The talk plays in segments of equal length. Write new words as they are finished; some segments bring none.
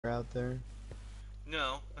out there?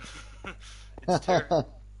 No, it's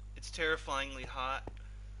it's terrifyingly hot.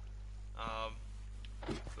 Um,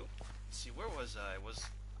 let's see, where was I?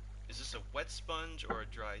 Is this a wet sponge or a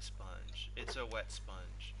dry sponge? It's a wet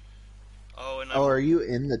sponge. Oh, and Oh, I'm are you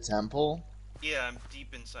in the temple? yeah, I'm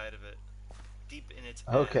deep inside of it, deep in its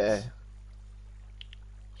Okay. ass.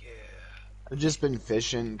 Yeah, I've just been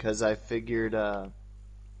fishing because I figured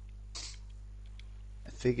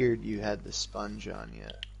you had the sponge on you.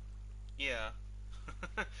 yeah.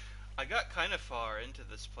 I got kind of far into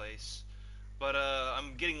this place, but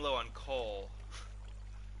I'm getting low on coal,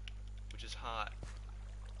 which is hot.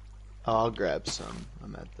 Oh, I'll grab some.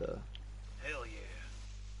 I'm at the Hell yeah!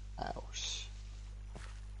 house.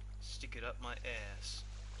 Stick it up my ass.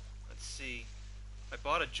 Let's see. I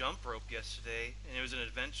bought a jump rope yesterday, and it was an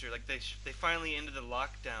adventure. Like they finally ended the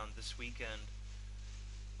lockdown this weekend.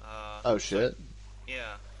 Oh So shit.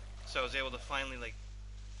 yeah, so I was able to finally like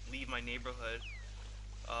leave my neighborhood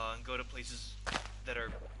and go to places that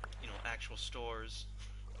are actual stores,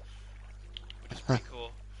 which is pretty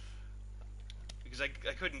cool because I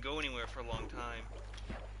couldn't go anywhere for a long time.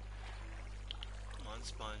 Come on,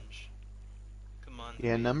 sponge. Come on, the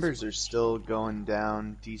Yeah, main numbers are sponge. still going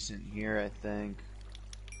down decent here, I think.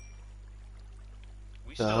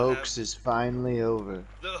 We The still have hoax is finally over.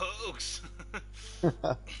 the hoax.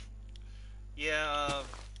 Yeah,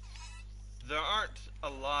 there aren't a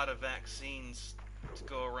lot of vaccines to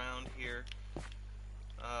go around here.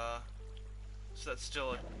 Uh, so that's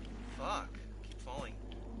still a fuck. Keep falling.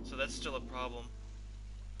 So that's still a problem.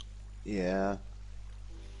 Yeah.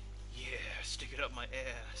 Yeah, stick it up my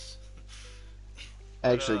ass. I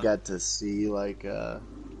But actually got to see a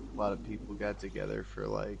lot of people got together for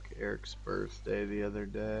like Eric's birthday the other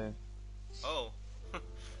day. oh,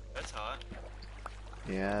 that's hot.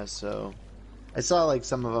 Yeah, so I saw like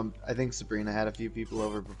some of them. I think Sabrina had a few people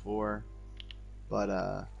over before, but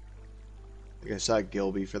like I saw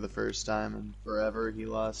Gilby for the first time in forever. He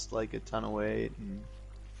lost like a ton of weight,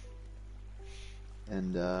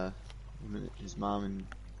 and his mom and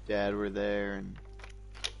dad were there, and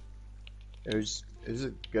it was a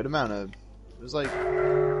good amount of. It was like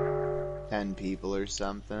 10 people or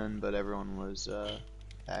something, but everyone was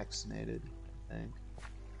vaccinated, I think.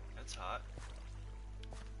 That's hot.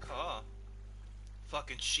 Caw.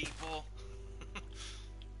 Fucking sheeple.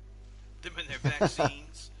 Them and their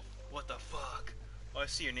vaccines. What the fuck? Oh, I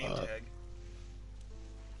see your name uh, tag.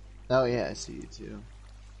 oh yeah, I see you too.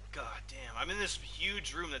 God damn. I'm in this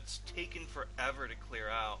huge room that's taken forever to clear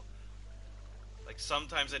out. Like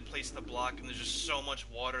sometimes I'd place the block and there's just so much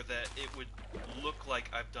water that it would look like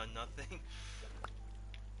I've done nothing.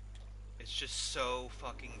 It's just so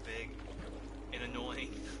fucking big and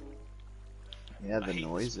annoying. Yeah, I the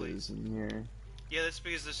hate this noises place. in here. Yeah, that's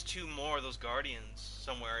because there's two more of those guardians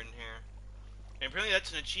somewhere in here. And apparently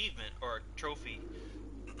that's an achievement or a trophy.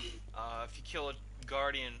 If you kill a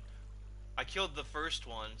guardian, I killed the first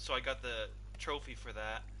one, so I got the trophy for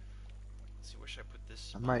that. Let's see, where should I put this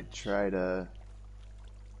I might sponge? try to.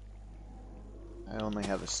 I only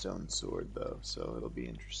have a stone sword though, so it'll be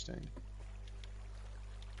interesting.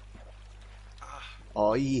 Ah,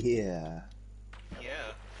 Oh yeah.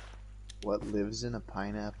 yeah. What lives in a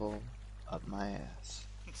pineapple up my ass?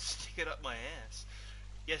 Stick it up my ass.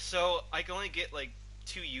 Yeah, so I can only get like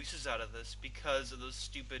two uses out of this because of those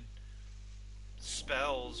stupid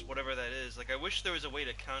spells, whatever that is. Like, I wish there was a way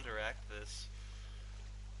to counteract this.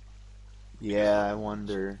 Because, Yeah, I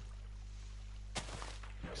wonder.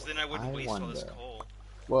 because then I wouldn't I waste all this wonder. coal.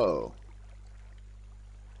 Whoa.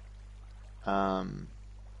 Um,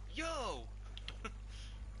 Yo!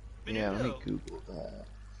 yeah, let me Menudo! Google that.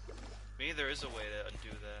 Maybe there is a way to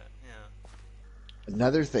undo that. Yeah.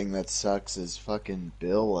 Another thing that sucks is fucking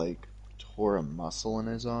Bill, like, tore a muscle in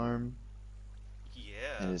his arm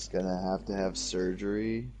and Yeah. is gonna have to have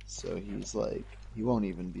surgery, so he's like, he won't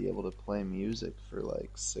even be able to play music for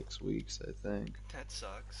like 6 weeks, I think. That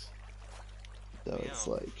sucks. So it's Damn.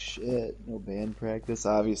 like, shit, no band practice.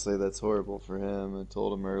 Obviously, that's horrible for him. I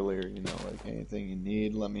told him earlier, like anything you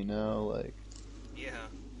need, let me know. Like, Yeah.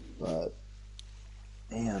 but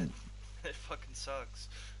That, man, that fucking sucks.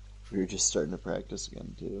 we were just starting to practice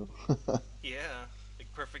again too. Yeah.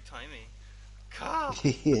 Like, perfect timing. Ka!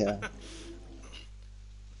 Yeah,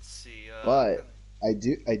 Let's see, but I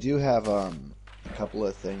do have a couple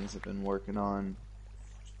of things I've been working on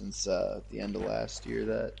since the end of last year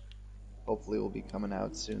that hopefully will be coming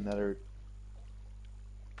out soon.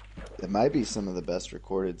 It might be some of the best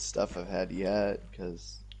recorded stuff I've had yet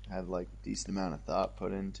because I had like a decent amount of thought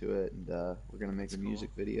put into it, and we're gonna make That's a cool.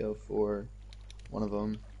 music video for one of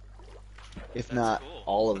them. If That's not cool.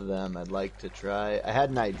 all of them, I'd like to try. I had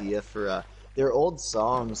an idea for their old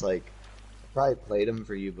songs. Like I probably played them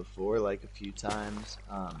for you before, like a few times.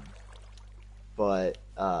 But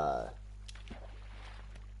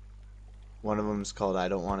one of them's called "I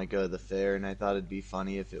Don't Want to Go to the Fair," and I thought it'd be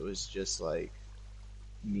funny if it was just like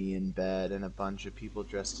me in bed and a bunch of people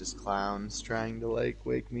dressed as clowns trying to like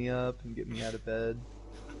wake me up and get me out of bed.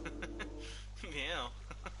 Yeah,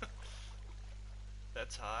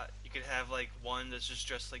 that's hot. You could have like one that's just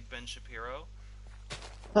dressed like Ben Shapiro.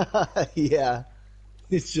 Yeah,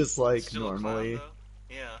 it's just like Still a clown normally. though.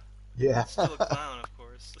 Yeah, Yeah. still a clown, of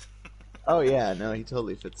course. Oh yeah, no, he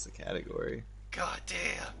totally fits the category. God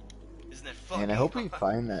damn! Isn't that And I fucking hope we hot?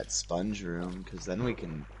 find that sponge room, because then we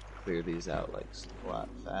can clear these out like a lot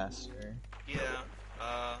faster. Yeah.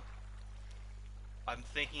 Uh, I'm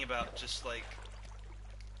thinking about just like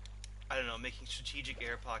I don't know, making strategic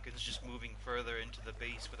air pockets, just moving further into the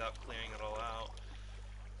base without clearing it all out.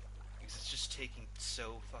 Because it's just taking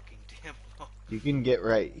so fucking damn long. You can get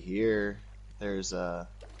right here. There's a,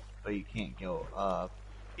 but you can't go up.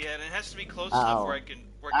 Yeah, and it has to be close enough Ow. where I can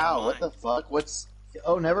Ow, what mine. the fuck? What's...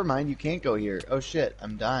 Oh, never mind, you can't go here. Oh shit,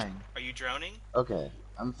 I'm dying. Are you drowning? Okay,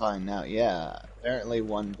 I'm fine now. Yeah, apparently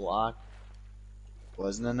one block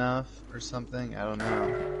wasn't enough or something. I don't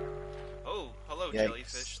know. Oh, hello,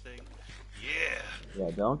 jellyfish Yikes. thing. Yeah.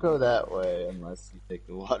 Yeah, don't go that way unless you take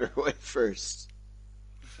the water away first.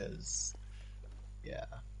 Because, yeah.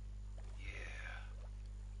 Yeah.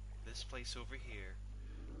 This place over here.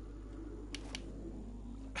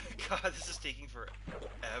 God, this is taking forever.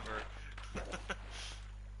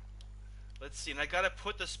 Let's see, and I gotta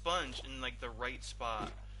put the sponge in like the right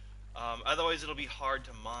spot. Otherwise it'll be hard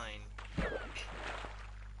to mine. Let's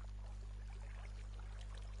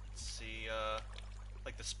see,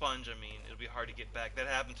 like the sponge, I mean, it'll be hard to get back. That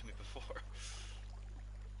happened to me before.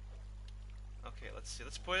 Okay, let's see,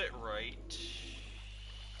 let's put it right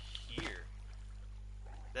here.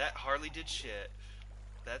 That hardly did shit.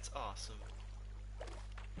 That's awesome.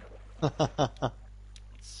 Let's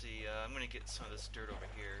see, I'm gonna get some of this dirt over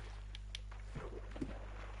here.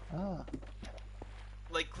 Ah.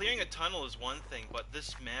 Like, clearing a tunnel is one thing, but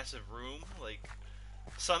this massive room, like,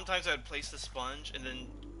 sometimes I would place the sponge and then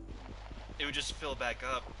it would just fill back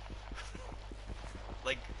up.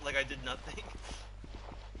 like I did nothing.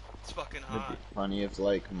 It's fucking It'd be hot. funny if,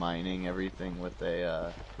 like, mining everything with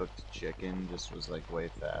a cooked chicken just was, like, way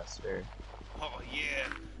faster. Oh yeah.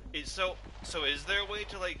 So is there a way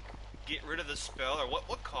to like get rid of the spell, or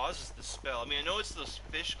what causes the spell? I mean, I know it's those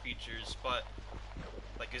fish creatures, but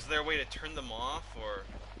like, is there a way to turn them off, or?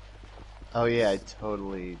 Oh yeah, I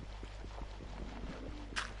totally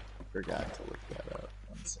forgot to look that up.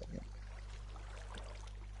 1 second.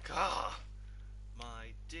 Gah, my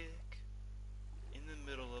dick in the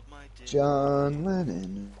middle of my dick. John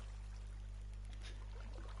Lennon.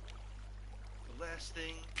 The last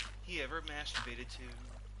thing he ever masturbated to,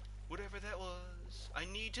 whatever that was. I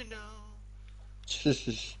need to know.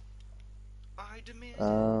 I demand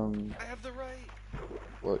it. I have the right.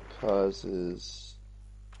 What causes...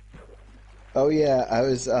 Oh yeah, I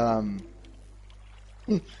was, I...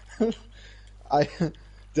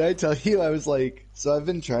 Did I tell you I was like... So I've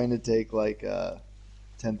been trying to take, like,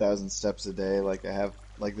 10,000 steps a day. Like, I have...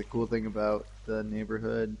 Like, the cool thing about the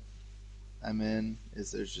neighborhood I'm in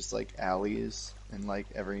is there's just, like, alleys in, like,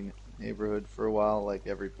 every neighborhood for a while, like,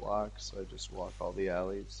 every block. So I just walk all the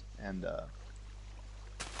alleys. And,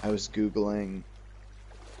 I was Googling...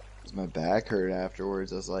 Because my back hurt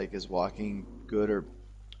afterwards. I was like, is walking good or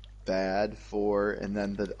bad for... And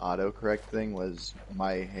then the autocorrect thing was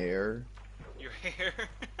my hair. Your hair.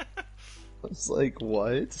 I was like,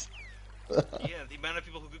 what? Yeah, the amount of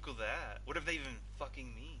people who Google that. What if they even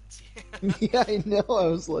fucking means? Yeah, I know. I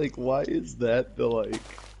was like, why is that the, like...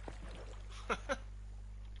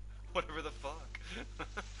 Whatever the fuck.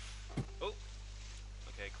 Oh.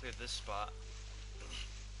 Okay, I cleared this spot.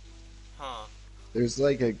 Huh. There's,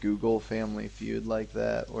 like, a Google Family Feud like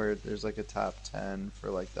that, where there's, like, a top 10 for,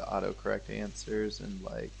 like, the autocorrect answers, and,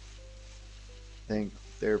 like, I think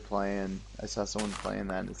they're playing... I saw someone playing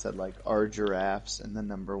that, and it said, like, are giraffes, and the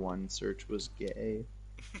 #1 search was gay.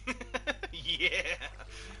 Yeah,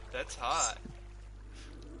 that's hot.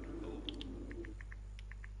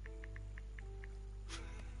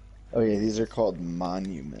 Oh yeah, these are called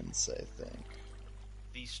monuments, I think.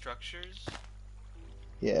 These structures?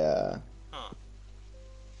 Yeah. Huh.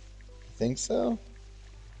 I think so?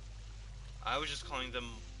 I was just calling them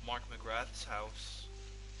Mark McGrath's house.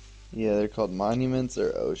 Yeah, they're called monuments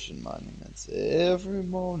or ocean monuments. Every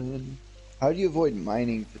morning. How do you avoid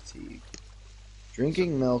mining fatigue? So,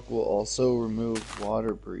 Drinking milk will also remove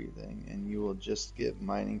water breathing, and you will just get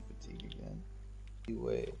mining fatigue again.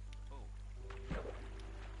 Wait. oh,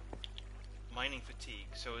 mining fatigue.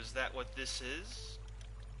 So is that what this is?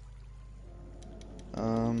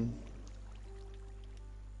 Um.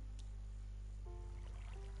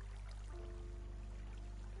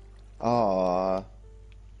 Ah.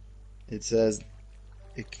 It says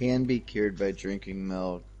it can be cured by drinking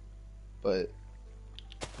milk, but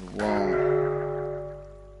it won't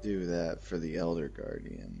do that for the Elder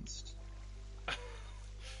Guardians.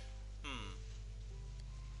 Hmm.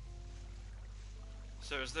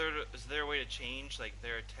 So is there a way to change like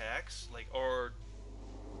their attacks, like, or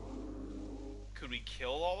could we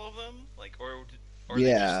kill all of them, like, or are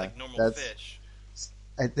they just Yeah, like normal that's. fish?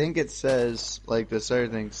 I think it says, like, this other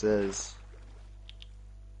thing says,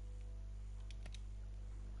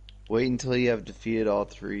 wait until you have defeated all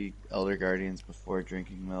three Elder Guardians before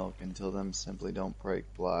drinking milk. Until then, simply don't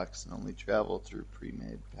break blocks and only travel through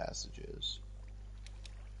pre-made passages.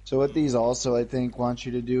 So what Hmm. these also, I think, want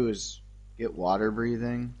you to do is get water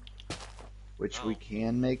breathing, which we Oh,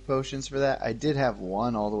 can make potions for that. I did have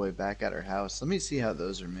one all the way back at our house. Let me see how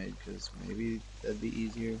those are made, because maybe that'd be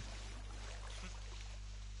easier.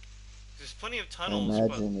 there's plenty of I tunnels, but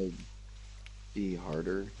imagine it'd be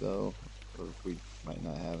harder, though, or we might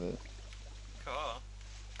not have it. oh,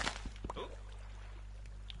 oh,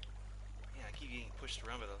 yeah, I keep getting pushed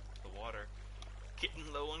around by the water.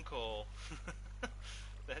 Getting low on coal.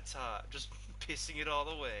 That's hot. Just pissing it all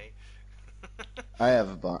away. I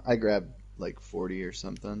have a I grabbed like 40 or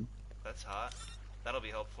something. That's hot. That'll be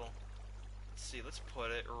helpful. Let's see. Let's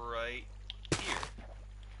put it right here.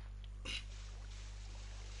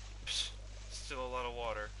 Psh, still a lot of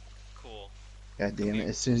water. Cool. God Could damn be. it!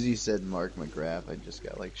 As soon as you said Mark McGrath, I just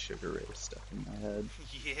got like Sugar Ray stuck in my head.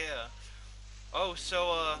 Yeah. Oh,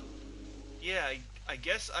 so yeah. I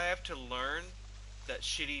guess I have to learn that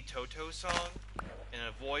shitty Toto song and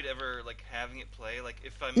avoid ever like having it play. Like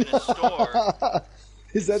if I'm in a store,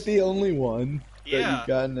 Is that the only one that you've yeah,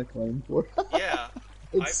 gotten a claim for? yeah.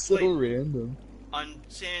 It's I've so played random. on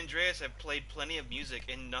San Andreas. I've played plenty of music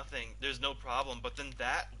and nothing. There's no problem. But then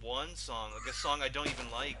that one song, like a song I don't even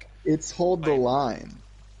like, It's Hold the by Line.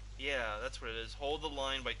 yeah, that's what it is. Hold the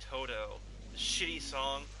Line by Toto. The shitty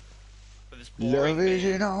song with this Love boring is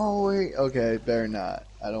band. in always. Okay, better not.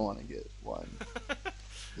 I don't want to get one.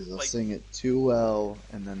 Because they'll like sing it too well,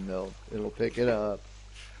 and then it'll pick it up.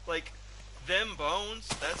 like them bones,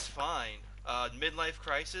 that's fine. Midlife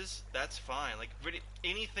Crisis, that's fine. Like really,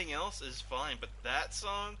 anything else is fine, but that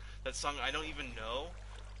song I don't even know.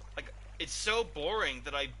 Like it's so boring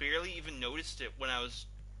that I barely even noticed it when I was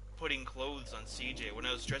putting clothes on CJ when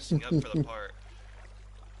I was dressing up for the part.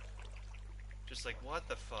 Just like what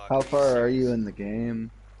the fuck? How Are you far are you serious? in the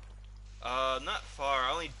game? Not far.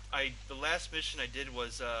 I the last mission I did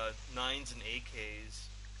was nines and AKs,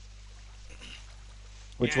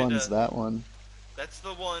 Which and one's that one? that's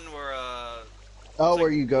the one where Oh, it's like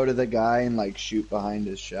where you go to the guy and like shoot behind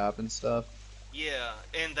his shop and stuff? yeah,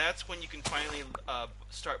 and that's when you can finally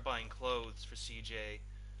start buying clothes for CJ.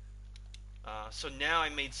 So now I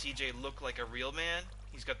made CJ look like a real man.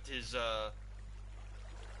 He's got his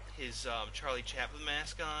Charlie Chaplin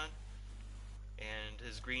mask on and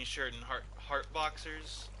his green shirt and heart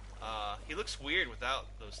boxers. He looks weird without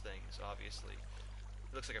those things. Obviously,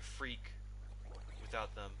 he looks like a freak without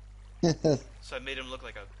them. So I made him look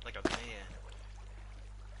like a man.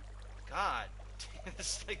 God,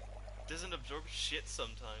 this like doesn't absorb shit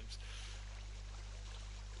sometimes.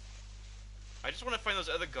 I just want to find those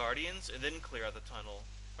other guardians and then clear out the tunnel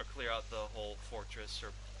or clear out the whole fortress or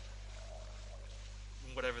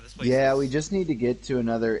whatever this place Yeah, we is. just need to get to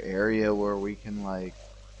another area where we can like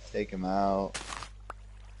take him out.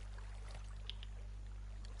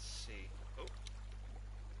 Let's see. Oh,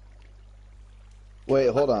 Wait,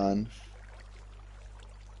 hold on.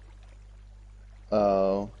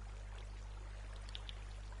 Oh.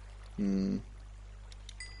 Hmm.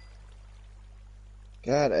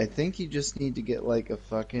 God, I think you just need to get like a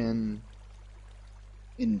fucking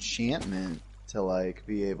enchantment to like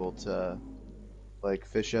be able to like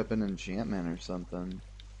fish up an enchantment or something.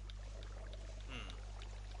 hmm.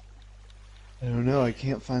 I don't know, I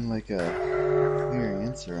can't find like a clear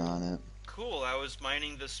answer on it. Cool. I was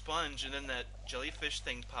mining the sponge and then that jellyfish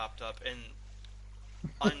thing popped up and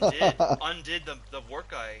undid the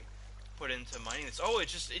work I put into mining this. Oh, it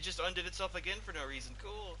just undid itself again for no reason.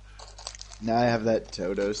 Cool. Now I have that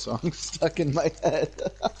Toto song stuck in my head.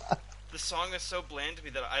 The song is so bland to me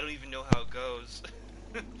that I don't even know how it goes.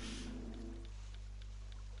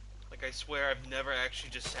 Like I swear I've never actually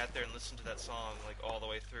just sat there and listened to that song like all the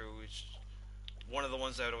way through. one of the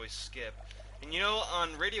ones I would always skip. And you know,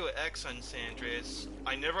 on Radio X on San Andreas,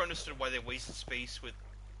 I never understood why they wasted space with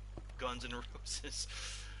Guns N' Roses.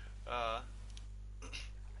 Uh,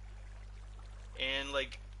 and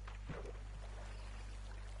like,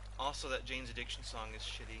 also that Jane's Addiction song is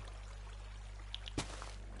shitty.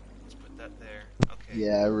 Let's put that there. Okay.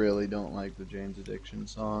 Yeah, I really don't like the Jane's Addiction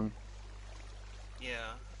song. Yeah.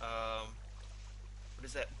 What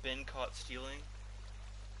is that? Ben Caught Stealing?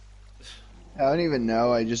 I don't even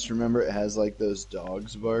know. I just remember it has like those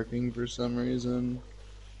dogs barking for some reason.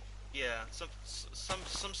 Yeah, some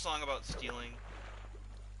song about stealing.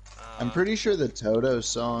 I'm pretty sure the Toto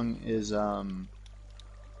song is on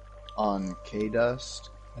K Dust,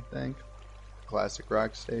 I think. Classic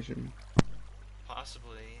rock station.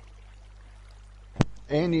 Possibly.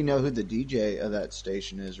 And you know who the DJ of that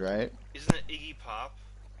station is, right? Isn't it Iggy Pop?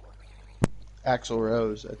 Axl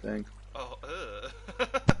Rose, I think. Oh,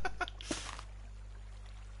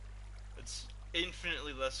 It's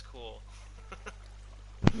infinitely less cool.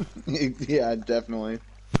 Yeah, definitely.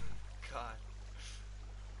 God.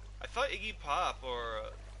 I thought Iggy Pop or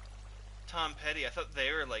Tom Petty, I thought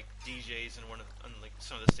they were like DJs on like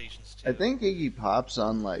some of the stations too. I think Iggy Pop's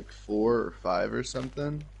on like 4 or 5 or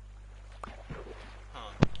something.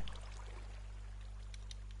 Huh.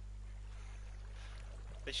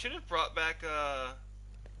 They should have brought back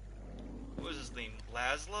what was his name?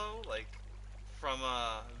 Laszlo, like from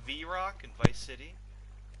V-Rock and Vice City.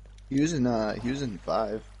 He was in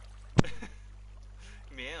 5.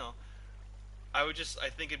 Meow. I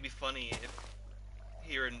think it'd be funny if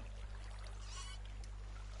here in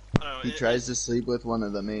I don't know. He tries to sleep with one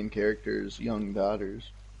of the main character's young daughters.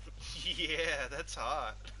 Yeah, that's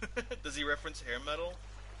hot. Does he reference hair metal?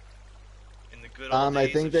 In the good old I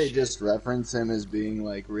days think of they shit? just reference him as being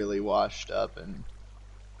like really washed up and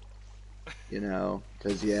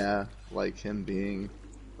because yeah, like him being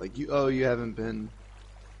like you haven't been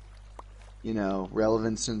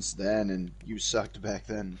relevant since then, and you sucked back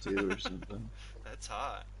then too or something. That's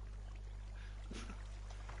hot.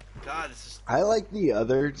 God, this is I like the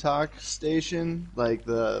other talk station, like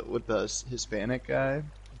the with the Hispanic guy.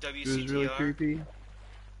 WCTR. Who was really creepy.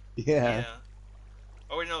 Yeah.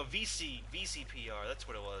 Oh wait, no, VCPR. That's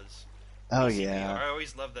what it was. Oh VCPR. yeah. I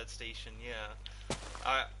always loved that station.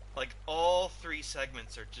 Yeah. Like all 3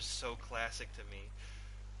 segments are just so classic to me.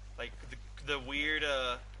 Like the weird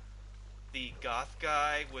the goth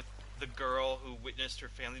guy with the girl who witnessed her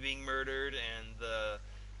family being murdered, and the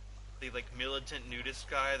like militant nudist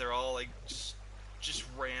guy. They're all like just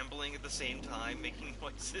rambling at the same time, making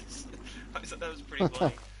noises. I thought that was pretty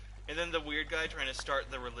funny. And then the weird guy trying to start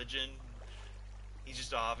the religion. He's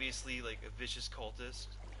just obviously like a vicious cultist.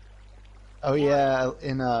 Oh yeah,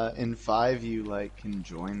 in 5 you like can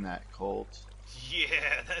join that cult. Yeah,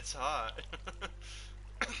 that's hot.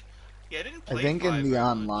 Yeah, I didn't play I think 5 in the very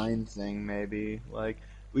online thing maybe. Like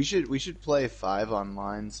we should play 5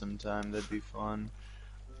 online sometime. That'd be fun.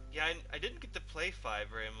 Yeah, I didn't get to play 5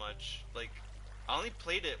 very much. Like, I only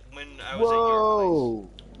played it when I was Whoa!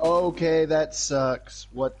 Okay, that sucks.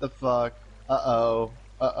 What the fuck? Uh-oh.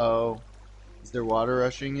 Uh-oh. Is there water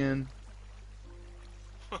rushing in?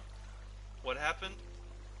 at your place. What happened?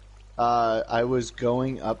 I was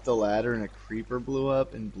going up the ladder and a creeper blew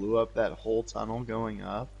up that whole tunnel going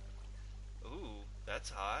up. Ooh, that's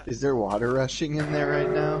hot. Is there water rushing in there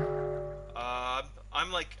right now?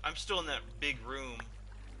 I'm still in that big room.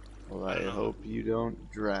 Well, I I don't know. hope you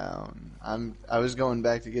don't drown. I was going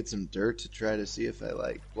back to get some dirt to try to see if I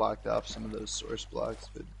like blocked off some of those source blocks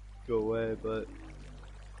would go away, but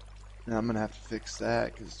now I'm gonna have to fix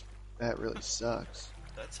that because that really sucks.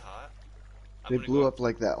 That's hot. They gonna blew go up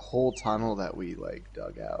like that whole tunnel that we like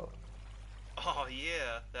dug out. Oh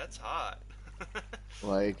yeah, that's hot.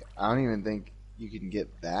 Like I don't even think you can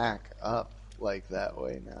get back up like that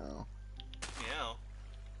way now. Yeah.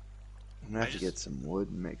 I'm gonna have I to just- get some wood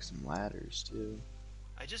and make some ladders too.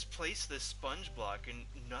 I just placed this sponge block and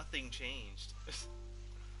nothing changed.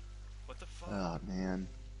 What the fuck? Oh man.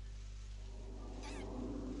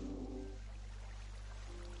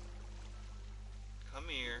 Come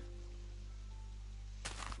here.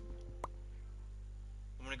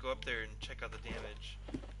 I'm gonna go up there and check out the damage.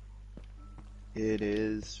 It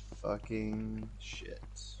is fucking shit.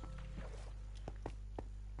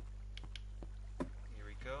 Here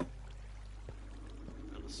we go.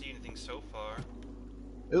 I don't see anything so far.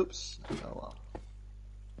 Oops. Oh well.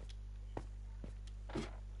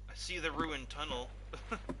 I see the ruined tunnel.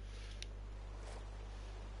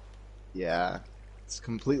 Yeah. It's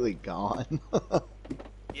completely gone.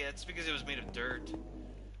 Yeah, it's because it was made of dirt.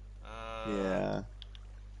 Yeah.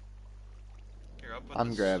 Here, Here, I'll put I'm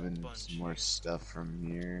this grabbing bunch some more here. stuff from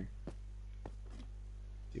here.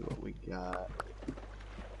 See what we got.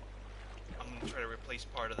 I'm gonna try to replace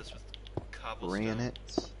part of this with cobblestone.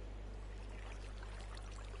 Granite.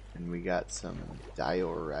 And we got some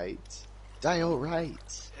diorite.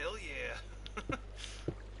 Diorite! Hell yeah!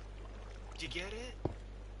 Do you get it?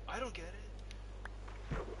 I don't get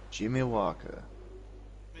it. Jimmy Walker.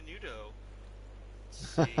 Menudo. Let's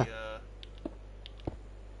see, damn.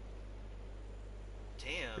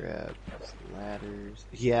 Grab these ladders.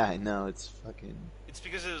 Yeah, I know, it's fucking... It's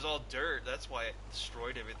because it was all dirt, that's why it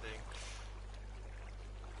destroyed everything.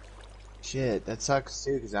 Shit, that sucks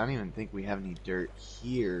too, because I don't even think we have any dirt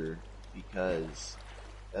here, because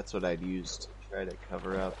that's what I'd use to try to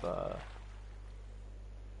cover up,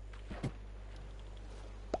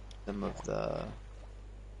 some of the,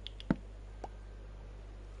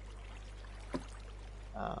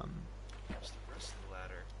 Where's the rest of the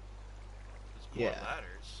ladder? There's more yeah.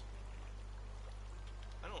 ladders.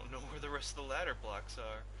 I don't know where the rest of the ladder blocks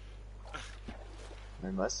are.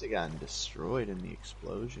 They must have gotten destroyed in the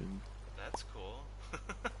explosion. That's cool.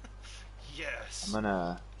 Yes. I'm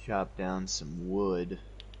gonna chop down some wood.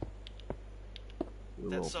 Do a That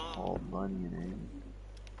little song- Paul Bunyan.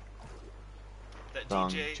 That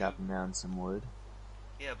Song, DJ. chopping down some wood.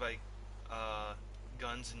 Yeah, by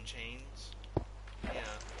Guns and Chains.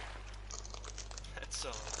 Yeah. That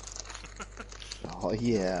song. Oh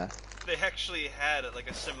yeah. They actually had like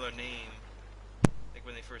a similar name, like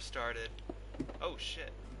when they first started. Oh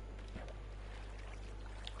shit.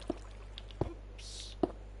 Oops.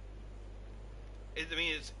 I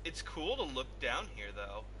mean, it's cool to look down here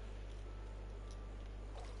though.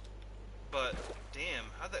 But damn,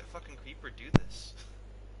 how'd that fucking creeper do this?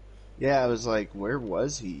 Yeah, I was like, where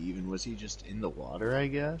was he even? Was he just in the water, I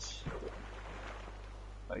guess?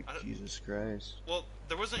 Like, Jesus Christ. Well,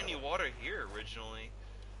 there wasn't any water here originally.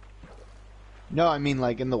 No, I mean,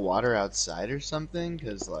 like, in the water outside or something?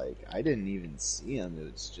 Because, like, I didn't even see him.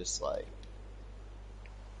 It was just, like...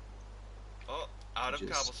 Oh, out of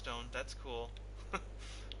Just- cobblestone. That's cool.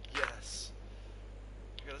 Yes.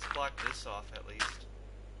 Okay, let's block this off at least.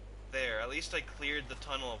 There, at least I cleared the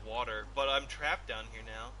tunnel of water, but I'm trapped down here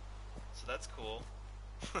now. So that's cool.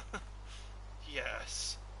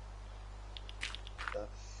 Yes. The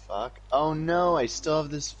fuck? Oh no, I still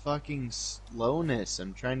have this fucking slowness.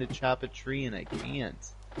 I'm trying to chop a tree and I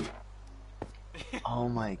can't. Oh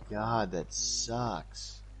my god, that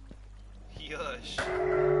sucks. Yush.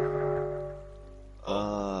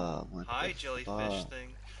 What Hi, the jellyfish fuck?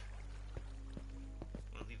 thing.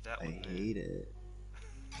 I'm gonna leave that I one there. hate it.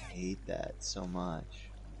 I hate that so much.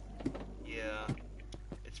 Yeah.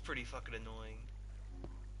 It's pretty fucking annoying.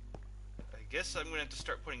 I guess I'm gonna have to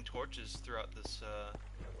start putting torches throughout this,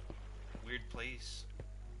 weird place.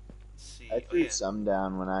 Let's see. I threw yeah. some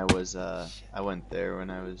down when I was, I went there when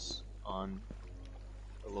I was on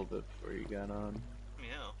a little bit before you got on.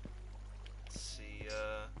 Yeah. Let's see,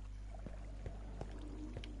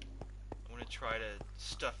 I'm gonna try to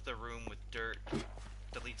stuff the room with dirt.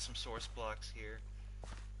 Delete some source blocks here.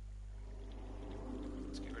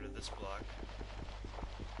 Let's get rid of this block.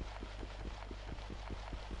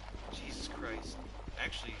 Jesus Christ.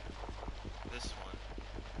 Actually, this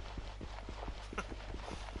one.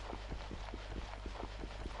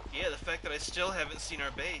 Yeah, the fact that I still haven't seen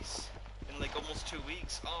our base in like almost 2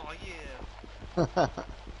 weeks. Oh yeah.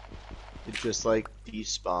 It just like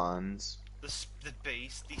despawns. The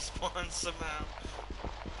base despawns somehow.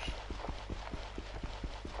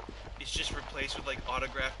 It's just replaced with like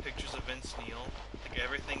autographed pictures of Vince Neil. Like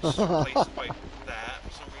everything's just replaced by that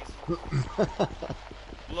for some reason.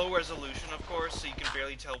 Low resolution, of course, so you can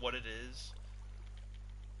barely tell what it is.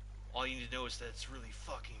 All you need to know is that it's really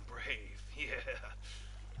fucking brave. Yeah.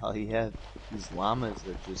 Oh yeah, these llamas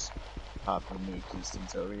that just pop into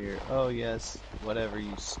existence over here. Oh yes, whatever,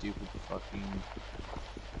 you stupid fucking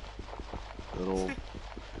little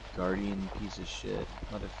guardian piece of shit,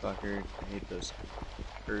 motherfucker. I hate those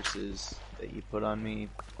curses that you put on me.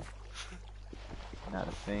 Not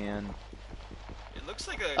a fan. It looks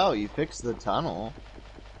like a... Oh, you fixed the tunnel.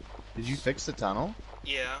 Did you fix the tunnel?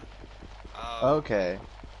 Yeah. Okay.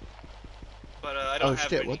 But I don't Oh have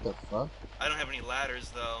shit, any... what the fuck? I don't have any ladders,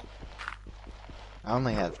 though. I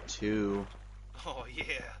only have 2. Oh,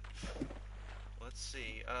 yeah. Let's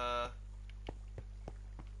see,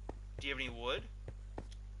 do you have any wood?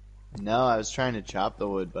 No, I was trying to chop the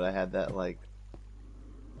wood, but I had that, like,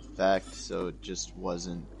 effect, so it just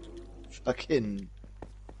wasn't fucking...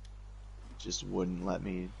 just wouldn't let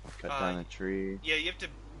me cut down a tree. Yeah, you have to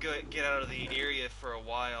get out of the area for a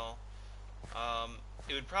while.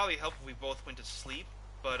 It would probably help if we both went to sleep,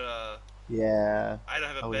 but, Yeah. I don't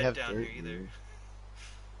have a Oh, we bed have down dirt here either. here.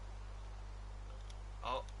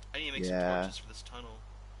 Oh, I need to make some Yeah. torches for this tunnel.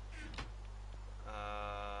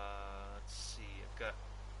 Let's see. I've got.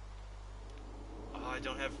 Oh, I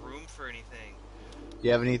don't have room for anything. Do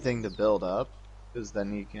you have anything to build up? Because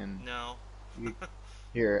then you can... No.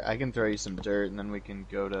 Here, I can throw you some dirt, and then we can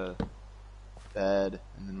go to bed,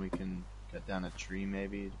 and then we can cut down a tree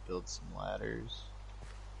maybe to build some ladders.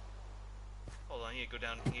 Hold on, I need to go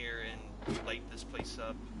down here and light this place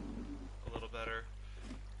up a little better.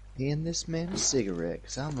 Hand this man a cigarette,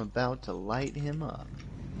 because I'm about to light him up.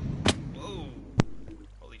 Whoa!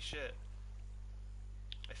 Holy shit.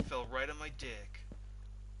 I fell right on my dick.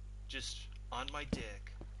 Just on my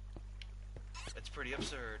dick. That's pretty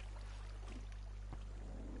absurd.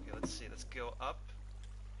 Okay, let's see. Let's go up.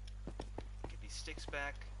 Get these sticks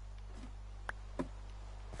back.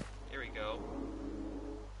 Here we go.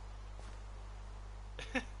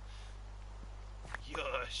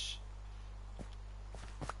 Yush.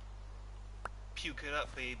 Puke it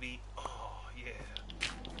up, baby. Oh, yeah.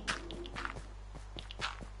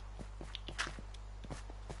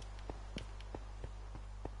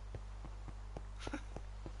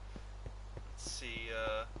 Let's see,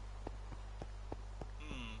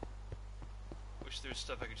 wish there was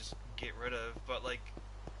stuff I could just get rid of, but, like,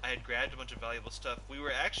 I had grabbed a bunch of valuable stuff. We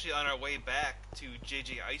were actually on our way back to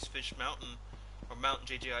JJ Icefish Mountain, or Mount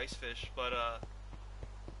JJ Icefish, but,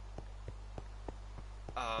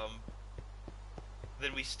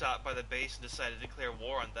 then we stopped by the base and decided to declare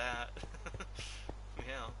war on that.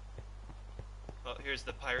 Yeah. Oh, here's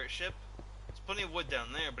the pirate ship. There's plenty of wood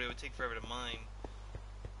down there, but it would take forever to mine.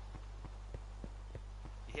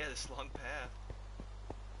 Yeah, this long path.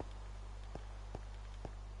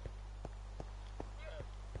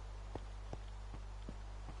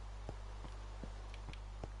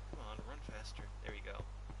 Come on, run faster. There we go.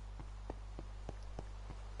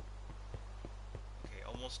 Okay,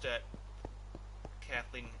 almost at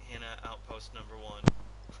Kathleen Hannah Outpost number 1.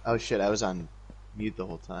 Oh shit, I was on mute the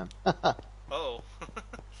whole time. Oh,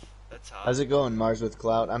 that's hot. How's it going, Mars with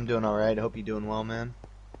Clout? I'm doing alright. Hope you're doing well, man.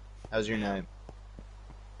 How's your night?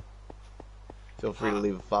 Feel free to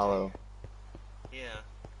leave a follow. Yeah,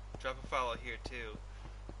 drop a follow here too.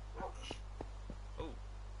 Oh,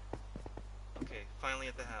 okay, finally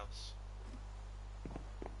at the house.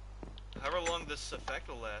 However long this effect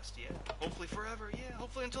will last, yeah. Hopefully forever, yeah.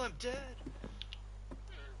 Hopefully until I'm dead.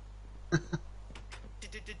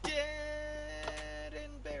 Dead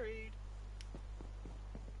and buried.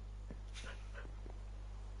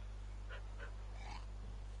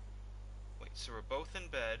 Wait, so we're both in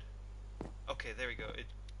bed. Okay, there we go. It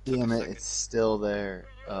took Damn a it, second. it's still there.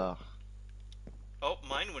 Ugh. Oh,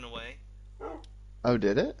 mine went away. Oh,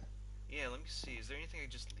 did it? Yeah, let me see. Is there anything I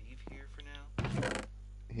can just leave here for now?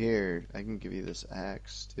 Here, I can give you this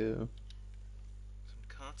axe, too. 'Cause I'm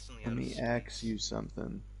constantly Let out of me space. axe you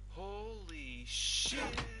something. Holy shit!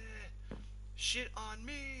 Shit on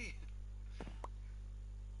me!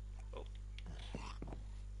 Oh.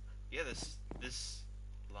 Yeah, this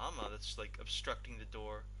llama that's like obstructing the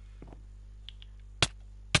door.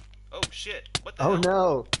 Oh shit! What the Oh hell?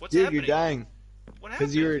 no! What's Dude, happening? you're dying. What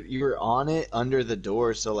happened? Because you were on it under the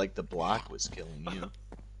door, so like the block was killing you.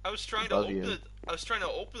 I was trying Above to open you. it. I was trying to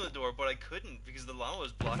open the door, but I couldn't because the llama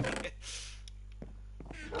was blocking it.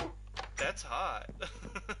 That's hot.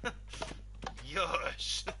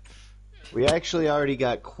 Yush. We actually already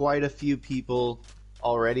got quite a few people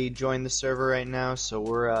already joined the server right now, so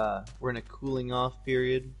we're in a cooling off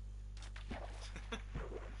period.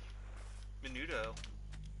 Menudo.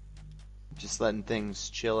 Just letting things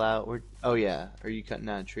chill out. Oh yeah, are you cutting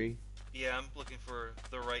down a tree? Yeah, I'm looking for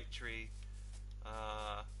the right tree.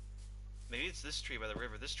 Maybe it's this tree by the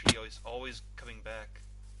river. This tree always coming back.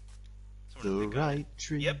 Someone The pick on right it.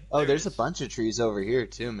 tree. Yep, Oh, there it there's a is. bunch of trees over here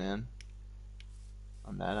too, man.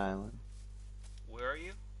 On that island. Where are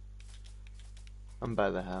you? I'm by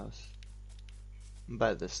the house. I'm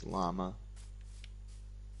by this llama.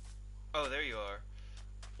 Oh, there you are.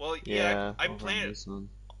 Well, Yeah, I over on planted this one.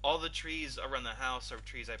 all the trees around the house are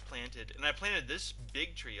trees I planted, and I planted this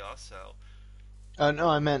big tree also. Oh no,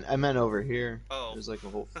 I meant over here. Oh. There's like a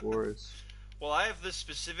whole forest. Well, I have this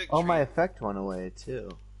specific Oh, tree. my effect went away too.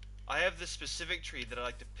 I have this specific tree that I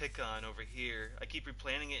like to pick on over here. I keep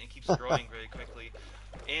replanting it and it keeps growing very quickly.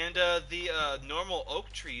 And the normal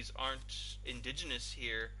oak trees aren't indigenous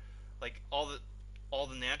here. Like all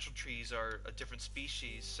the natural trees are a different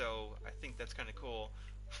species, so I think that's kind of cool.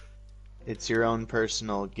 It's your own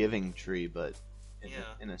personal giving tree, but Yeah.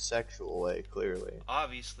 in a sexual way, clearly.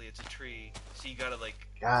 Obviously, it's a tree, so you gotta like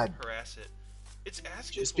God, harass it. It's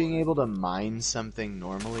asking Just for being it. able to mine something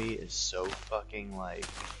normally is so fucking like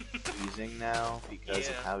pleasing now because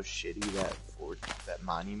of Yeah, how shitty that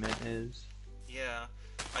monument is. yeah.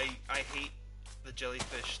 I hate the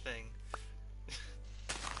jellyfish thing.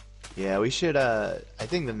 Yeah, we should I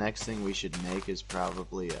think the next thing we should make is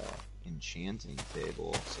probably a enchanting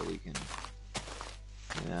table so we can,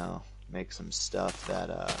 you know, make some stuff that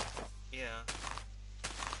Yeah.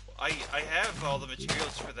 I have all the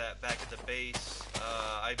materials for that back at the base.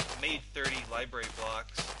 I've made 30 library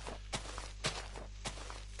blocks.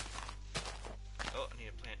 Oh, I need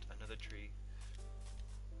to plant another tree.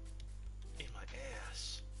 In my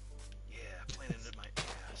ass. Yeah, plant it into my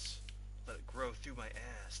ass. Let it grow through my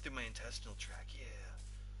ass, through my intestinal tract, yeah.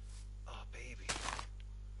 Oh, baby.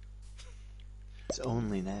 it's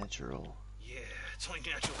only natural. Yeah, it's only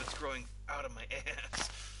natural if it's growing out of my ass.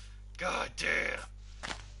 God damn!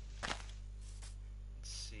 Let's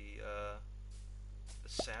see, the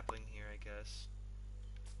sapling here, I guess.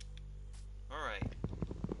 Alright.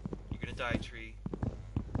 You're gonna die, tree.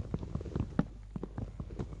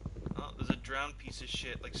 Oh, there's a drowned piece of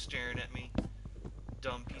shit, like, staring at me.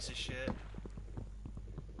 Dumb piece of shit.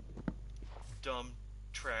 Dumb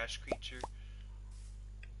trash creature.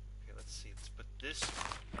 Okay, let's see. Let's put this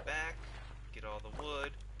back. Get all the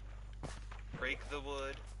wood. Break the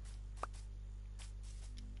wood.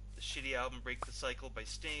 The shitty album Break the Cycle by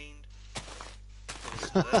Stained.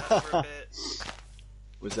 Listen to that for a bit.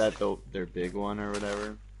 Was that their big one or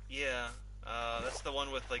whatever? Yeah, that's the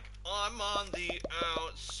one with like, I'm on the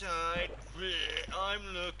outside, bleh, I'm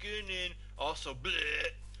looking in, also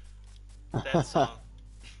bleh. That song.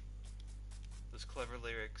 Those clever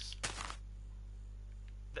lyrics.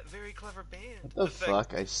 That very clever band. What the fact,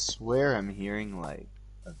 fuck? I swear I'm hearing like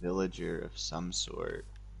a villager of some sort.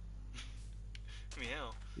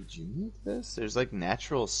 meow. Did you need this? There's like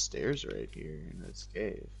natural stairs right here in this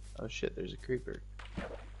cave. Oh shit, there's a creeper.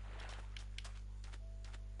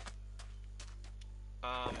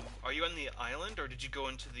 Are you on the island, or did you go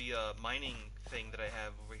into the, mining thing that I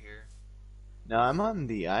have over here? No, I'm on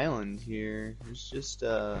the island here. There's just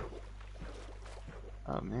oh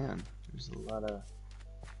man, there's a lot of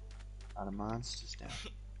monsters down.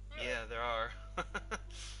 Yeah, there are.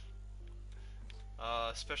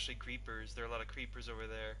 Especially creepers. There are a lot of creepers over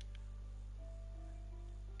there.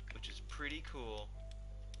 Which is pretty cool.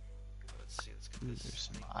 Let's see, let's get this. There's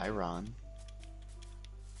some thing. iron.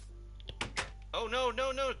 Oh, no,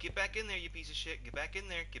 no, no! Get back in there, you piece of shit! Get back in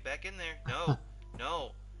there! Get back in there! No!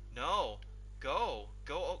 No! No! Go!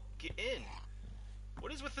 Go! Oh, get in!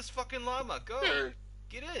 What is with this fucking llama? Go!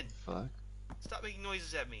 Get in! Fuck. Stop making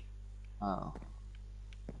noises at me! Oh.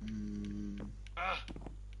 Ah!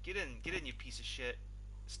 Get in, you piece of shit!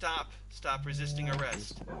 Stop! Stop resisting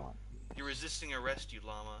arrest! You're resisting arrest, you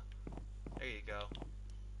llama. There you go.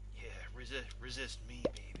 Yeah, resist me,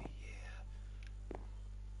 baby. Yeah.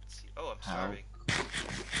 Let's see. Oh, I'm starving.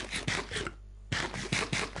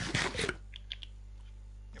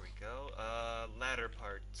 Here we go. Ladder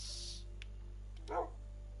parts.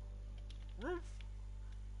 Roof.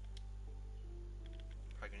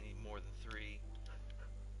 Probably gonna need more than 3.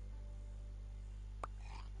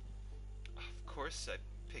 Of course I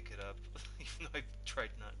pick it up, even though I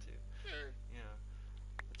tried not to. Yeah,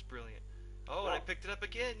 that's brilliant. Oh, and I picked it up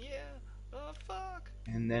again. Yeah. Oh fuck.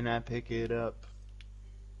 And then I pick it up.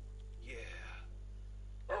 Yeah.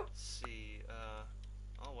 Let's see.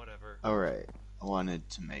 Oh, whatever. Alright. I wanted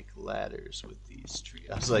to make ladders with these trees.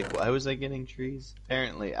 I was like, why was I getting trees?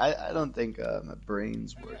 Apparently, I don't think my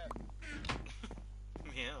brain's working.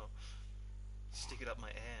 Meow. Stick it up my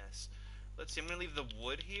ass. Let's see, I'm gonna leave the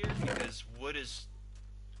wood here because wood is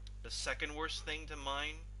the second worst thing to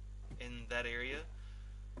mine in that area.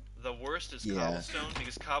 The worst is cobblestone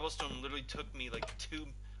because cobblestone literally took me like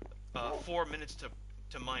 4 minutes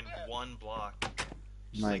to mine 1 block.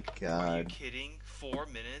 Just My like, God. Are you kidding? 4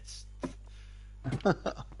 minutes?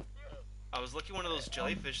 I was lucky one of those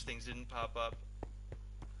jellyfish things didn't pop up.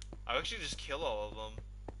 I actually just kill all of them.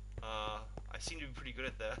 I seem to be pretty good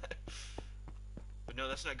at that. But no,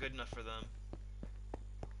 that's not good enough for them.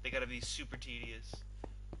 They gotta be super tedious.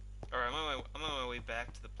 Alright, I'm on my way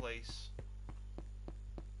back to the place.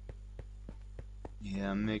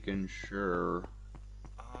 Yeah, I'm making sure.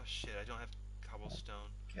 Oh shit, I don't have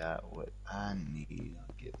cobblestone. Got what I need.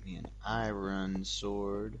 Get me an iron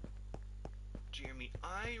sword. Jeremy,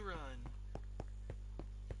 Iron!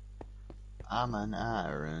 I'm an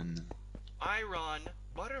iron. Iron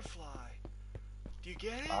butterfly! Do you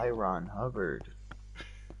get it? Iron Hubbard.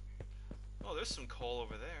 Oh, there's some coal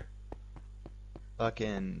over there.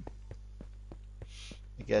 Fucking.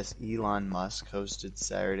 I guess Elon Musk hosted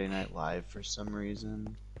Saturday Night Live for some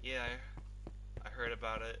reason. Yeah, I heard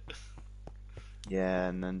about it. Yeah,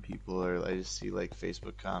 and then people are, I just see like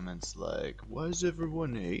Facebook comments like, why is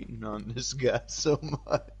everyone hating on this guy so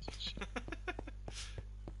much?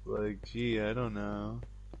 Like, gee, I don't know.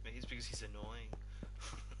 Maybe it's because he's annoying.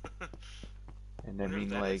 And I Wonder if mean,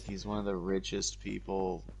 that like, is. he's one of the richest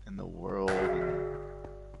people in the world and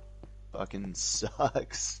fucking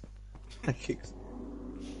sucks. Like,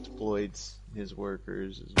 exploits his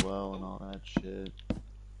workers as well and Oh, all that shit.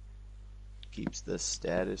 Keeps the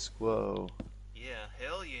status quo. yeah,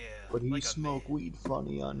 hell yeah. But he Like a man. smoked weed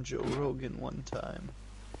funny on Joe Rogan one time.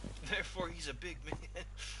 Therefore, he's a big man.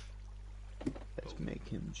 Let's make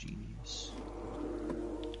him genius.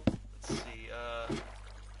 Let's see,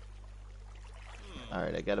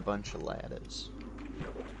 Alright, I got a bunch of ladders.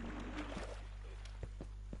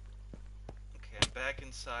 Okay, I'm back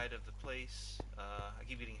inside of the place. I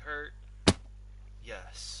keep getting hurt.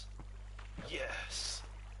 Yes. Yes!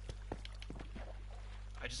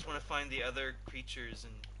 I just want to find the other creatures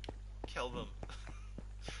and kill them.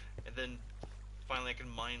 And then finally I can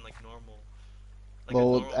mine like normal. Like a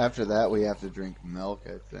Well, normal. after that we have to drink milk,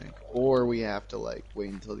 I think. Or we have to, like, wait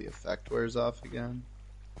until the effect wears off again.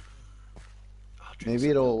 I'll drink Maybe some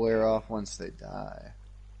it'll milk, wear baby. off once they die.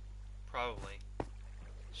 Probably.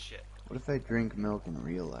 Shit. What if I drink milk in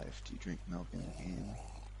real life? Do you drink milk in the game?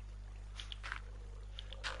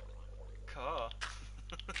 Caw.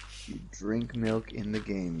 You drink milk in the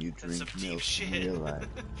game, you That's some drink deep milk shit. in real life.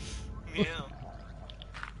 Yeah.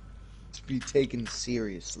 To be taken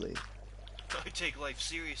seriously. I take life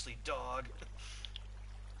seriously, dog.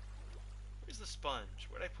 Where's the sponge?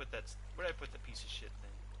 Where'd I put that? Where'd I put the piece of shit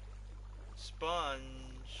thing?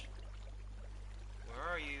 Sponge. Where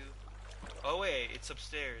are you? Oh wait, it's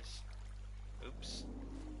upstairs. Oops.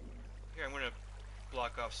 Here, I'm gonna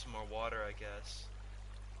block off some more water, I guess.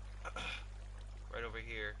 Right over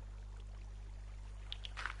here.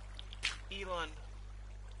 Elon.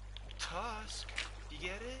 Tusk. You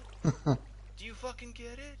get it? Do you fucking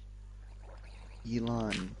get it?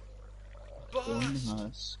 Elon. Bust!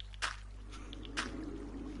 Husk.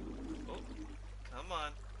 Oh, come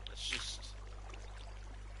on. Let's just...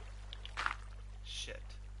 Shit.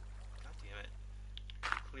 God damn it.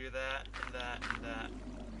 Clear that, and that, and that.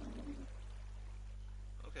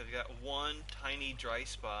 Okay, we got one tiny dry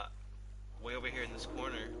spot way over here in this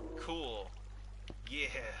corner. Cool. Yeah.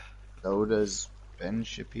 So does Ben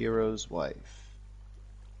Shapiro's wife.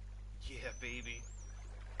 Yeah, baby.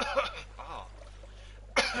 Oh.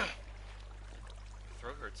 My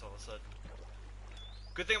throat hurts all of a sudden.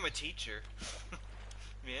 Good thing I'm a teacher.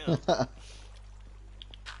 Yeah. Oh.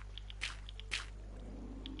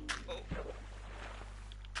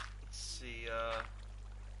 Let's see,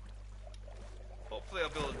 hopefully I'll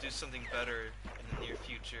be able to do something better in the near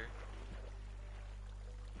future.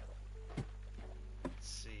 Let's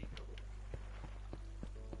see.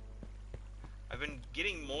 I've been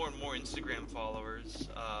getting more and more Instagram followers,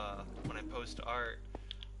 when I post art.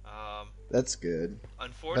 That's good. I bet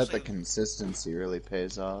Unfortunately, the consistency really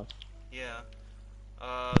pays off. yeah.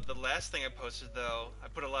 The last thing I posted, though, I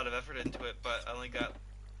put a lot of effort into it, but I only got,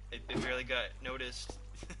 it barely got noticed,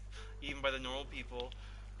 even by the normal people.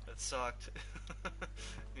 That sucked.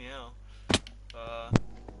 Yeah.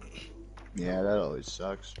 Yeah, that always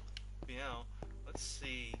sucks. Yeah. Let's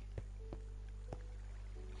see.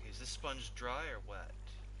 Okay, is this sponge dry or wet?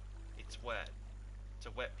 It's wet. It's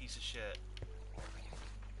a wet piece of shit.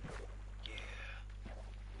 Yeah.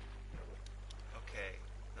 Okay.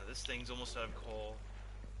 Now this thing's almost out of coal.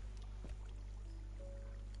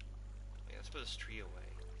 Wait, let's put this tree away.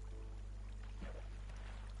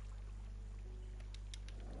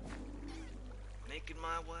 Making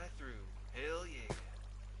my way through. Hell yeah.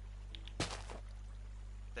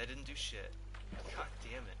 That didn't do shit. God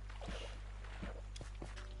damn it.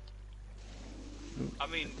 I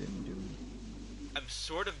mean, That didn't do I'm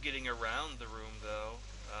sort of getting around the room, though.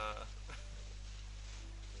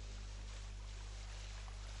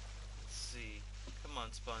 Let's see. Come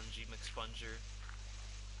on, Spongy McSponger.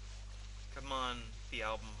 Come on, the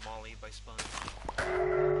album Molly by Sponge.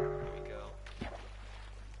 Here we go.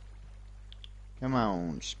 Come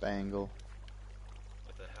on, Spangle.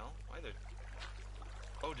 What the hell? Why the...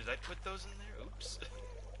 Oh, did I put those in there? Oops.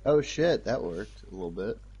 Oh shit, that worked a little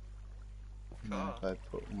bit. Caw. If I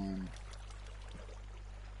put one...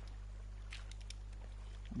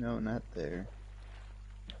 No, not there.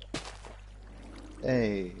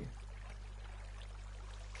 Hey.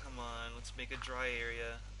 Come on, let's make a dry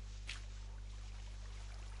area.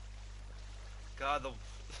 God, the...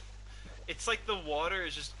 It's like the water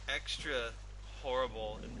is just extra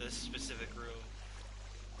horrible in this specific room.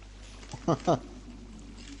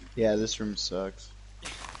 Yeah, this room sucks.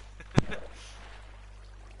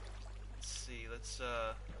 Let's see.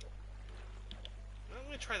 I'm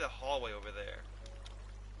gonna try the hallway over there.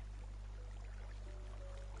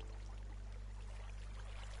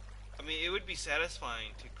 I mean, it would be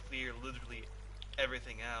satisfying to clear literally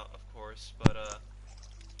everything out, of course, but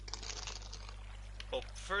well,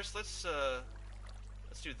 first let's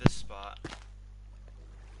do this spot.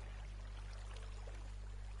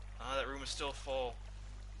 Ah, that room is still full.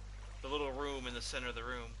 The little room in the center of the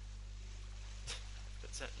room.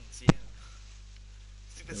 That sentence, yeah.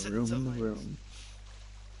 Stick that The sentence room up in the room.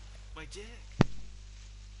 my dick.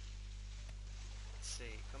 Let's see.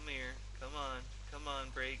 Come here. Come on,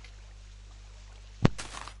 break.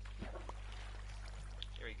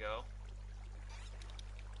 Here we go.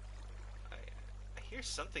 I hear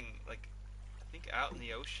something like I think out in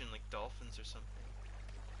the ocean, like dolphins or something.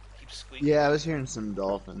 Keep squeaking. Yeah, I was hearing some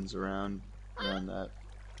dolphins around that.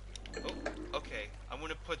 Oh, okay. I'm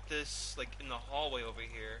gonna put this like in the hallway over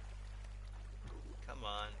here. Come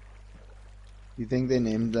on. You think they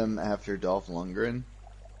named them after Dolph Lundgren?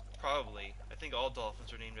 Probably. I think all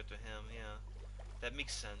dolphins are named after him. Yeah, that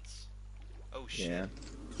makes sense. Oh shit. Yeah.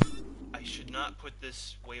 I should not put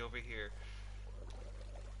this way over here.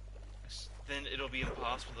 Then it'll be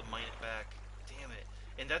impossible to mine it back. Damn it.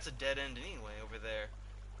 And that's a dead end anyway over there.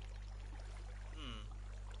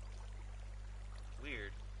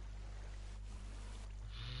 Weird.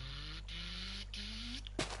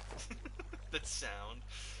 That sound.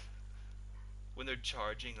 When they're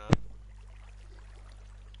charging up.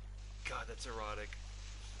 God, that's erotic.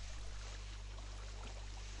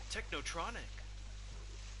 Technotronic.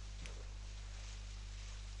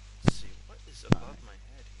 Let's see, what is above my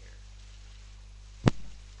head here?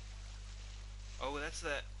 Oh, that's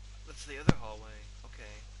the other hallway.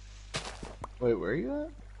 Okay. Wait, where are you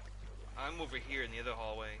at? I'm over here in the other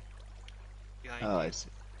hallway. Behind Oh, you. I see.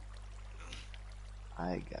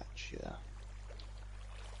 I gotcha.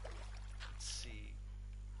 Let's see.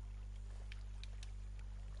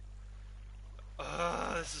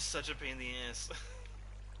 This is such a pain in the ass.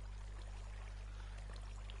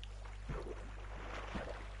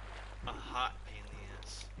 A hot pain in the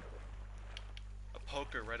ass. A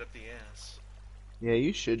poker right up the ass. Yeah,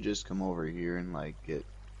 you should just come over here and like get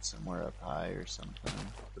somewhere up high or something.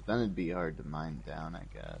 But then it'd be hard to mine down, I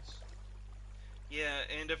guess. Yeah,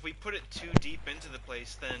 and if we put it too deep into the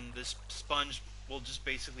place, then this sponge will just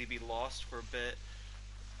basically be lost for a bit.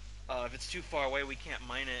 If it's too far away, we can't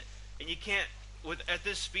mine it. And you can't, at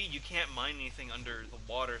this speed, you can't mine anything under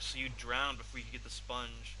the water, so you drown before you get the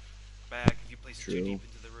sponge back if you place it too True. deep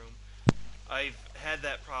into the room. I've had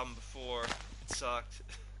that problem before. It sucked.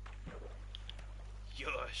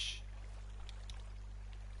 Yush.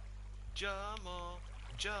 Jamal,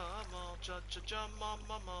 Jamal, Jamal,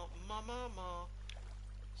 mama.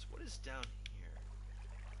 So what is down here?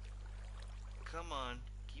 Come on,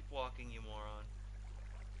 keep walking, you moron.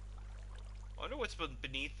 I wonder what's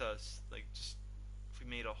beneath us. Like, just if we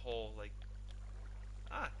made a hole, like,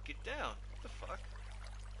 get down. What the fuck?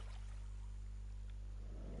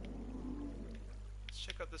 Let's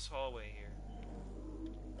check out this hallway here.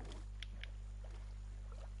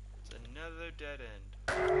 It's another dead end.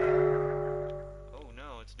 Oh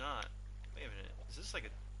no, it's not. Wait a minute. Is this like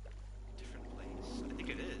a different place? I think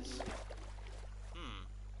it is.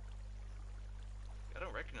 I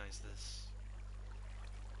don't recognize this.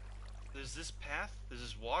 There's this path, there's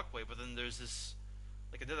this walkway, but then there's this,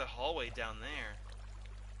 like another hallway down there.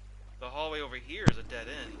 The hallway over here is a dead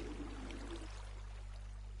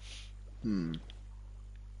end.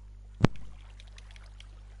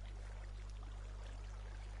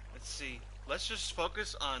 Let's see. Let's just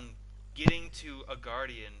focus on getting to a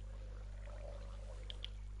guardian.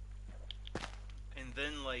 And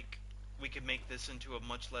then, like, we could make this into a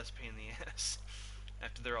much less pain in the ass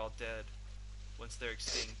after they're all dead. Once they're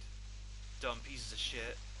extinct. Dumb pieces of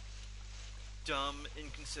shit. Dumb,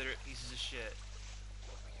 inconsiderate pieces of shit.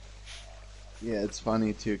 Yeah, it's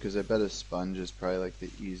funny too, because I bet a sponge is probably like the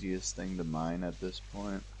easiest thing to mine at this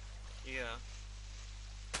point. Yeah.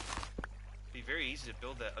 It'd be very easy to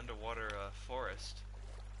build that underwater forest.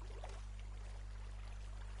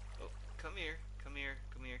 Oh, come here, come here,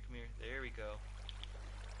 come here, come here. There we go.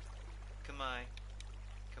 Come on.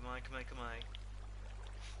 Come on, come on, come on.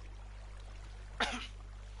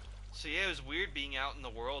 So yeah, it was weird being out in the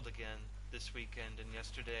world again this weekend and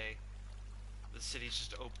yesterday. The city's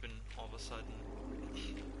just open all of a sudden.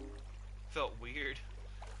 Felt weird.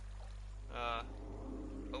 Oh.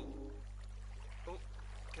 Oh,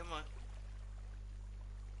 come on.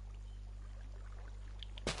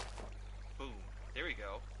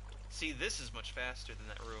 See, this is much faster than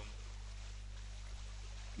that room.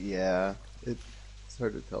 Yeah, it's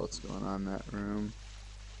hard to tell what's going on in that room.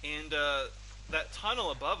 And that tunnel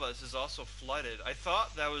above us is also flooded. I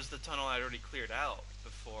thought that was the tunnel I'd already cleared out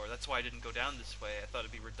before. That's why I didn't go down this way. I thought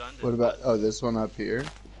it'd be redundant. What about, But oh, this one up here?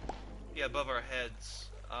 yeah, above our heads.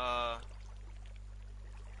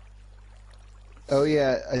 Oh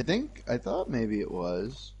yeah, I thought maybe it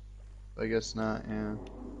was. I guess not, yeah.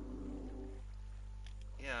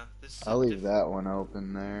 Yeah, this is I'll leave that one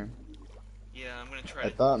open there. Yeah, I'm gonna try I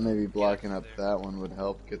to thought maybe get blocking up up there. that one would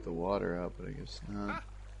help get the water out, but I guess not. Ah,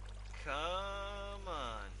 come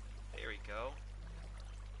on. There we go.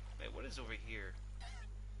 Wait, what is over here?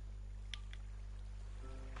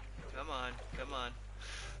 Come on, come on.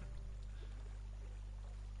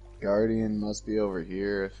 Guardian must be over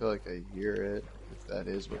here. I feel like I hear it, if that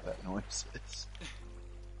is what that noise is.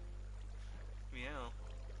 Meow.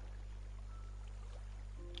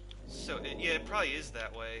 So, yeah, it probably is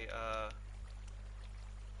that way,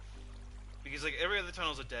 because, like, every other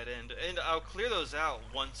tunnel's a dead end, and I'll clear those out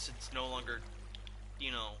once it's no longer,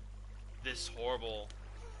 you know, this horrible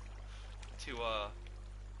to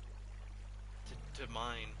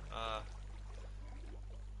mine.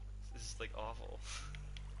 This is, like, awful.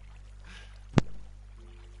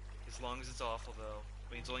 As long as it's awful, though.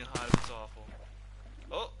 I mean, it's only hot if it's awful.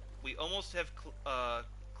 Oh, we almost have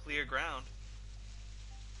clear ground.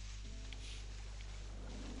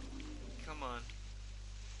 Come on.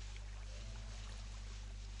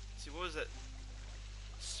 See, what was that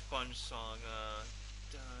Sponge song?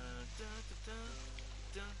 Dun, dun, dun,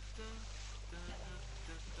 dun, dun, dun,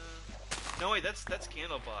 dun, dun. No, wait, that's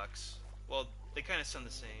Candlebox. Well, they kind of sound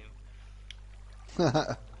the same.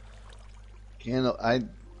 Candle, I'm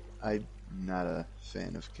not a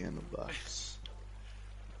fan of Candlebox.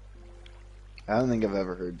 I don't think I've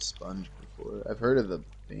ever heard Sponge before. I've heard of the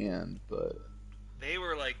band, but They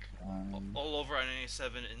were like all over on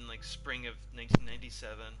 97 in like spring of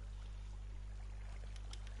 1997.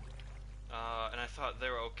 And I thought they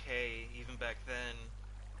were okay even back then.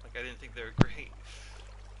 Like, I didn't think they were great.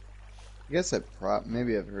 I guess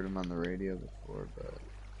maybe I've heard them on the radio before, but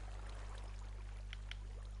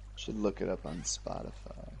should look it up on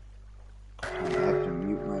Spotify. I have to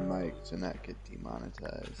mute my mic to not get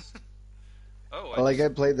demonetized. Oh, I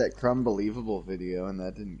played that Crumbelievable video and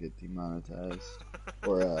that didn't get demonetized.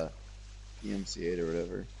 Or EMC8 or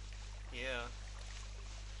whatever. Yeah.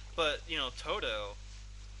 But, you know, Toto,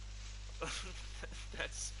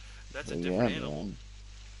 that's a different animal. Man.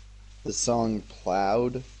 The song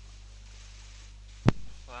Plowed.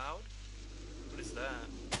 Cloud? What is that?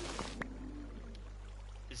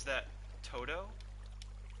 Is that Toto?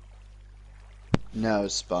 No,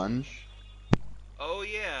 Sponge. Oh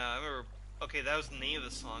yeah, I remember. Okay, that was the name of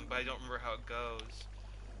the song, but I don't remember how it goes.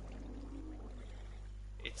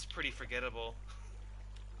 It's pretty forgettable.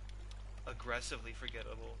 Aggressively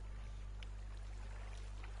forgettable.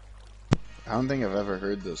 I don't think I've ever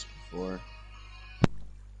heard this before.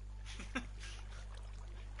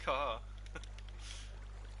 Caw.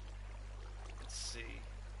 Let's see.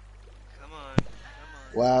 Come on, come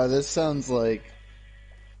on. Wow, this sounds like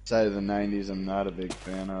side of the 90s I'm not a big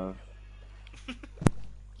fan of.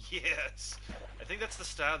 Yes. I think that's the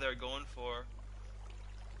style they're going for.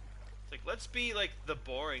 It's like, let's be like the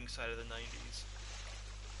boring side of the 90s.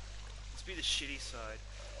 Let's be the shitty side.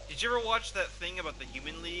 Did you ever watch that thing about the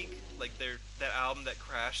Human League? Like that album that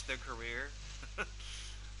crashed their career?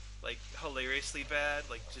 Like, hilariously bad?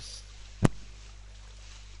 Like, just...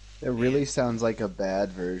 It really sounds like a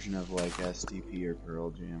bad version of like SDP or Pearl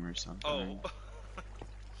Jam or something. Oh.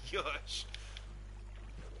 Yush.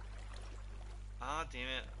 Ah, damn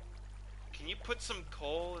it. Can you put some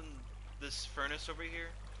coal in this furnace over here?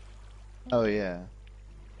 Oh yeah.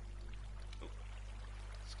 Ooh.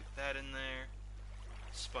 Let's get that in there.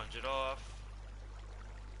 Sponge it off.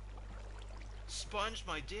 Sponge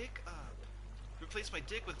my dick up. Replace my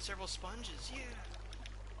dick with several sponges, yeah.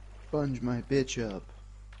 Sponge my bitch up.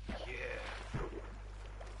 Yeah.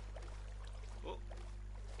 Oh.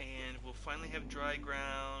 And we'll finally have dry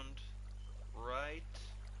ground right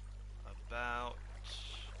about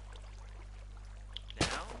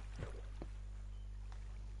now.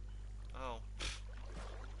 Oh.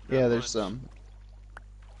 Yeah, Not there's much. some.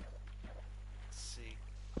 Let's see.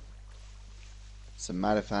 Some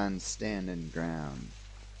mighty fine standing ground.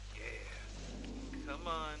 Yeah. Come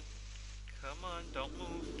on. Come on, don't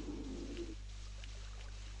move.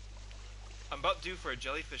 I'm about due for a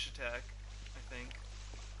jellyfish attack, I think.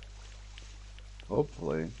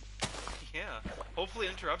 Hopefully. Yeah. Hopefully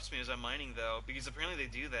it interrupts me as I'm mining, though, because apparently they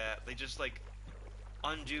do that. They just, like,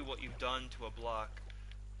 undo what you've done to a block.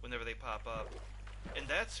 whenever they pop up. And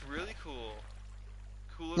that's really cool.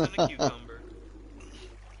 Cooler than a cucumber.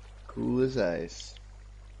 Cool as ice.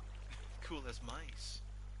 Cool as mice.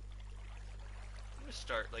 I'm gonna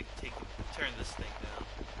start, like, turn this thing down.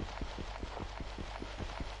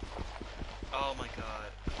 Oh my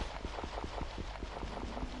god.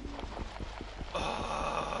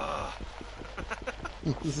 Oh.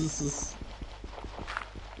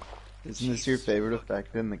 Isn't this your favorite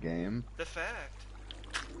effect in the game? The fact.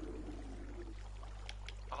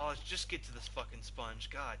 Oh, let's just get to this fucking sponge.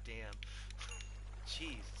 God damn.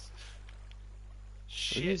 Jesus.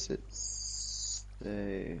 Shit. What does it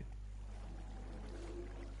say?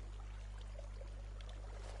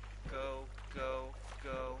 Go, go,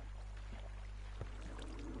 go.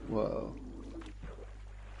 Whoa.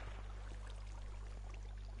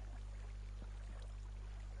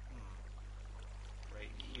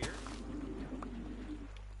 Right here.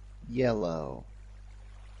 Yellow.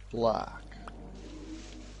 Block.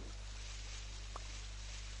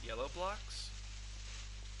 Yellow blocks?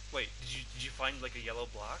 Wait, did you find like a yellow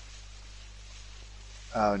block?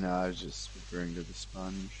 Oh no, I was just referring to the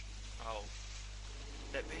sponge. Oh.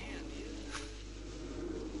 That band, yeah.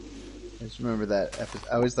 I just remember that episode.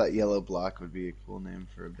 I always thought Yellow Block would be a cool name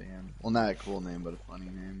for a band. Well, not a cool name, but a funny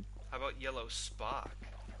name. How about Yellow Spock?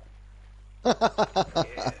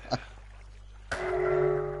 Yeah.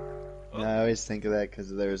 Oh. I always think of that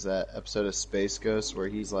because there's that episode of Space Ghost where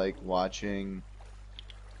he's like watching.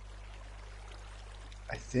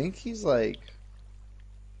 I think he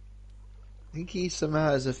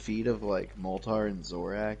somehow has a feed of like Moltar and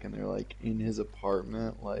Zorak, and they're like in his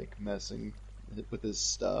apartment, like messing with his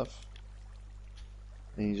stuff.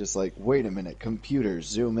 And he's just like, wait a minute, computer,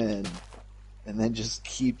 zoom in. And then just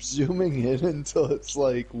keep zooming in until it's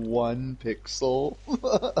like 1 pixel.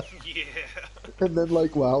 Yeah. And then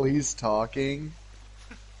like while he's talking,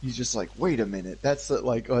 he's just like, wait a minute, that's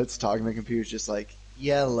like, oh, it's talking, the computer's just like,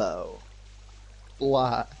 yellow.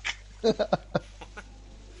 Block. Yush.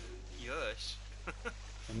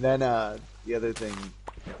 And then the other thing,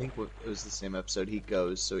 I think it was the same episode, he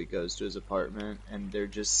goes to his apartment, and they're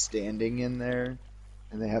just standing in there,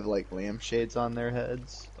 and they have like lampshades on their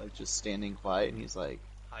heads, like just standing quiet, and he's like,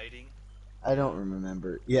 Hiding? I don't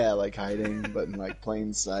remember. Yeah, like hiding, but in like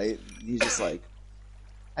plain sight. He's just like,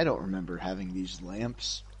 I don't remember having these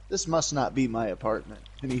lamps. This must not be my apartment.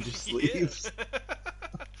 And he just leaves.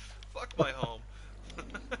 Fuck my home.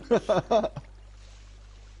 That's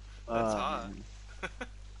hot.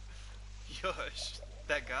 Yush.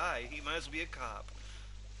 That guy, he might as well be a cop.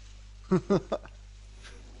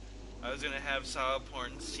 I was gonna have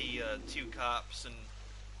Sourporn see 2 cops, and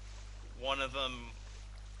one of them,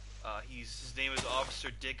 his name is Officer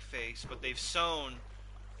Dickface, but they've sewn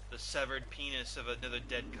the severed penis of another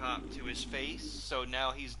dead cop to his face, so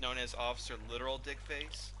now he's known as Officer Literal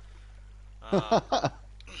Dickface.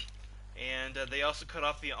 And they also cut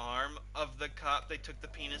off the arm of the cop they took the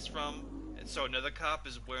penis from, and so another cop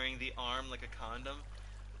is wearing the arm like a condom.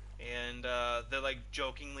 And they're like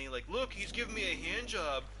jokingly like, look, he's giving me a hand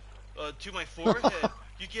job to my forehead.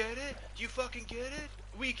 You get it? Do you fucking get it?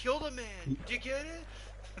 We killed a man. Do you get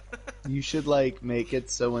it? You should like make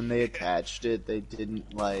it so when they attached it, they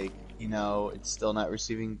didn't like, it's still not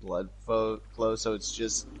receiving blood flow, so it's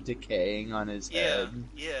just decaying on his head.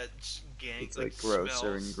 Yeah, it's gank, it's like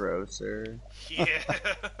grosser and grosser. Yeah.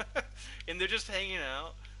 And they're just hanging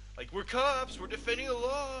out. Like, we're cops, we're defending the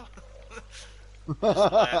law. Just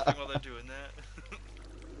laughing while they're doing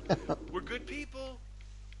that. We're good people.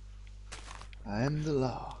 I am the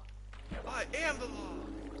law. I am the law.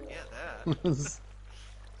 Yeah, that.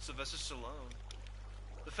 Sylvester Stallone.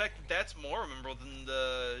 The fact that that's more memorable than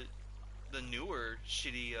the newer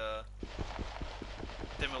shitty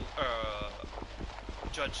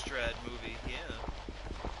Judge Dredd movie. Yeah.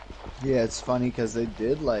 Yeah, it's funny because they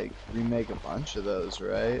did like remake a bunch of those,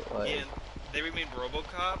 right? Like, yeah, they remade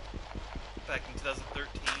RoboCop back in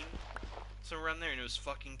 2013, somewhere around there, and it was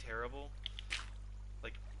fucking terrible.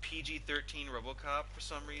 Like PG-13 RoboCop for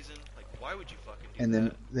some reason. Like, why would you fucking do that? And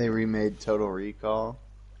then they remade Total Recall.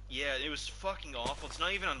 Yeah, it was fucking awful. It's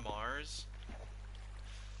not even on Mars.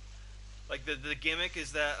 Like, the gimmick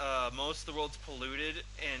is that most of the world's polluted,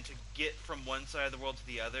 and to get from one side of the world to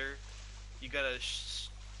the other, you gotta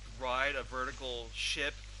ride a vertical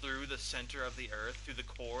ship through the center of the Earth, through the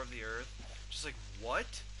core of the Earth. Just like,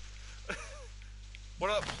 what? What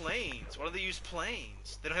about planes? Why don't they use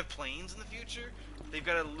planes? They don't have planes in the future? They've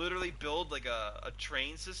got to literally build like a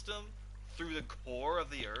train system through the core of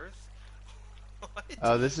the Earth? What?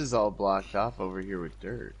 Oh, this is all blocked off over here with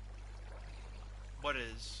dirt. What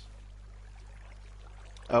is?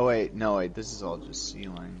 Oh wait, no wait, this is all just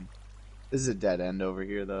ceiling. This is a dead end over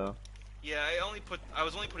here though. Yeah, I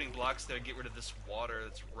was only putting blocks there to get rid of this water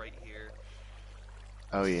that's right here.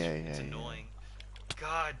 Oh yeah, It's yeah, annoying.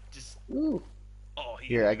 God, just yeah. Ooh. oh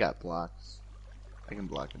Here, I yeah. got blocks. I can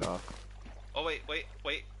block it off. Oh wait.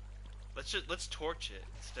 Let's torch it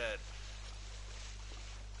instead.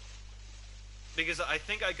 Because I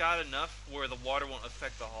think I got enough where the water won't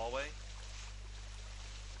affect the hallway.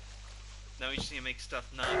 Now we just need to make stuff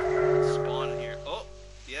not spawn in here. Oh,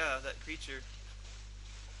 yeah, that creature.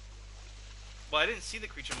 Well, I didn't see the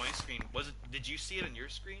creature on my screen. Was it? Did you see it on your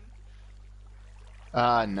screen?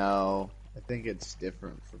 No. I think it's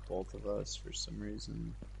different for both of us for some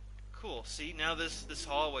reason. Cool. See, now this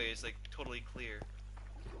hallway is like totally clear.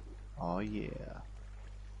 Oh yeah.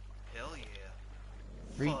 Hell yeah.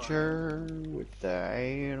 Preacher with the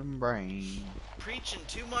Adam brain. Preaching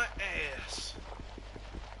to my ass.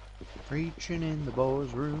 Preaching in the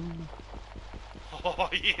boys' room. Oh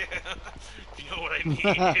yeah. If you know what I mean.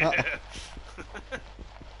 Yeah.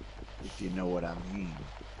 If you know what I mean.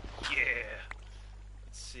 Yeah.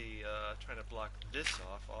 Let's see. Trying to block this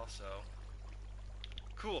off also.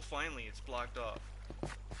 Cool. Finally, it's blocked off.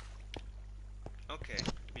 Okay,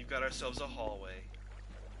 we've got ourselves a hallway.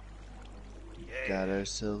 Yeah. Got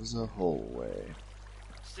ourselves a hallway.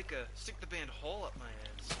 Stick the band hole up my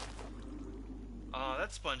ass. Oh,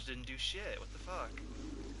 that sponge didn't do shit. What the fuck?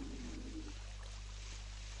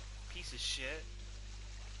 Piece of shit.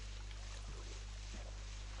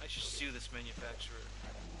 I should sue this manufacturer.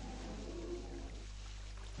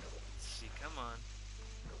 Let's see, come on.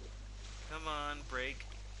 Come on, break.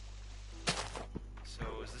 So,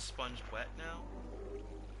 is this sponge wet now?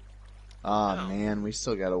 Aw, No. man, we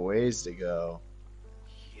still got a ways to go.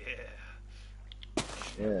 Yeah.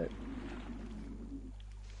 Shit.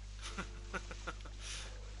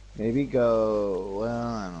 Maybe go... Well,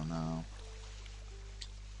 I don't know.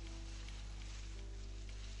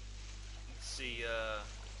 Let's see,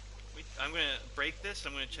 I'm gonna break this,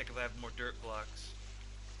 I'm gonna check if I have more dirt blocks.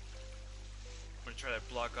 I'm gonna try to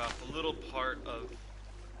block off a little part of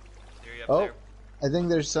the area up Oh, there. I think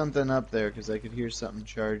there's something up there, because I could hear something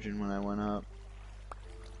charging when I went up.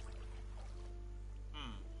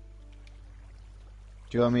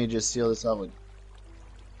 Do you want me to just seal this out with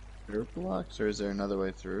dirt blocks, or is there another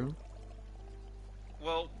way through?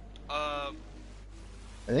 Well, I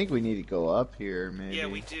think we need to go up here, maybe. yeah,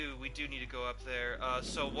 we do need to go up there.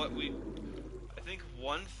 So I think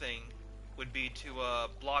one thing would be to,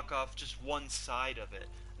 block off just one side of it.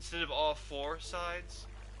 Instead of all four sides,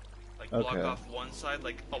 like, block Okay. off one side,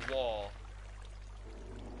 like a wall.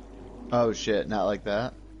 Oh shit, not like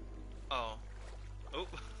that? Oh. Oh.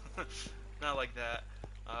 Not like that.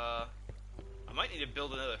 I might need to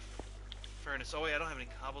build another furnace. Oh wait, I don't have any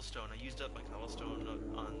cobblestone. I used up my cobblestone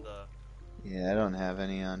on the... Yeah, I don't have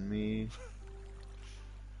any on me.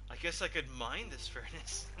 I guess I could mine this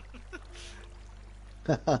furnace.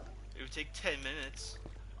 It would take 10 minutes.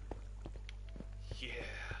 Yeah.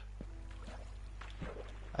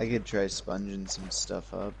 I could try sponging some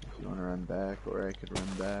stuff up if you want to run back, or I could run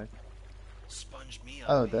back. Sponge me up,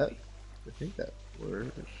 Oh, baby. I think that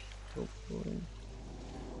worked. Hopefully.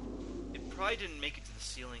 It probably didn't make it to the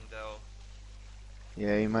ceiling, though.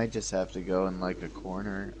 Yeah, you might just have to go in like a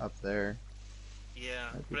corner up there. Yeah,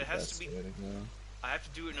 That'd be but it the has to best be... way to go. I have to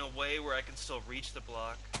do it in a way where I can still reach the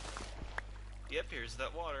block. Yep, here's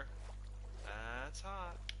that water. That's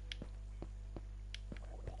hot.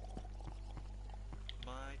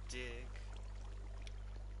 My dick.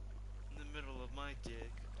 In the middle of my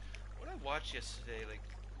dick. What did I watch yesterday? Like...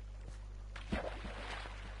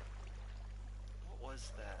 What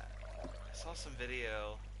was that? I saw some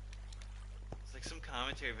video. It's like some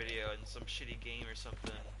commentary video in some shitty game or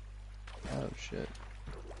something. Oh shit.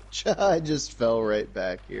 I just fell right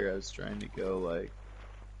back here. I was trying to go like...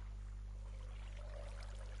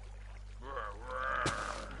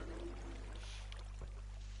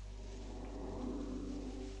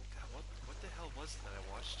 God, what the hell was that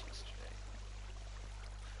I watched yesterday?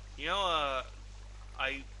 You know,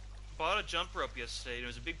 I bought a jump rope yesterday, and it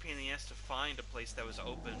was a big pain in the ass to find a place that was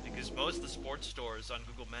open, because most of the sports stores on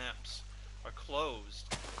Google Maps are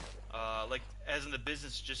closed. Like, as in the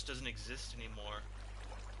business just doesn't exist anymore.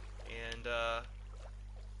 And,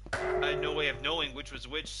 I had no way of knowing which was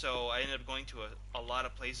which, so I ended up going to a lot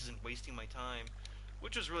of places and wasting my time,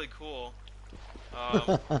 which was really cool.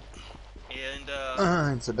 And,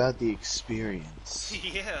 It's about the experience.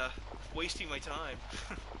 yeah, wasting my time.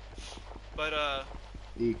 But,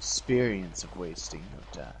 The experience of wasting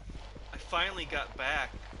no time. I finally got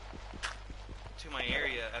back to my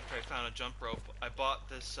area after I found a jump rope. I bought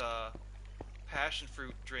this, passion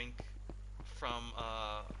fruit drink from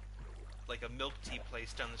like a milk tea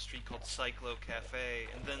place down the street called Cyclo Cafe,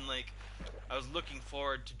 and then like I was looking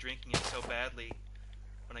forward to drinking it so badly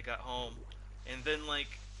when I got home, and then like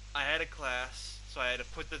I had a class, so I had to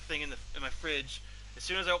put the thing in my fridge. As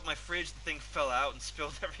soon as I opened my fridge, the thing fell out and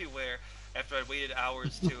spilled everywhere after I waited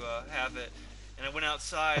hours to have it. And I went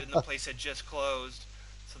outside, and the place had just closed,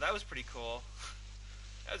 so that was pretty cool.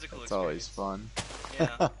 That was a cool That's always experience. fun.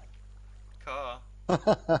 Yeah, caw.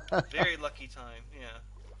 Very lucky time. Yeah.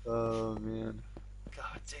 Oh man,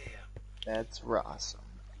 God damn. that's awesome.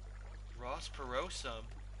 Ross Perosum.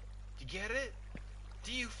 You get it?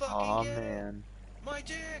 Do you fucking Oh get it? man, My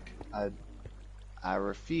dick. I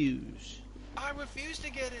refuse. I refuse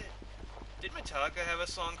to get it. Did Metallica have a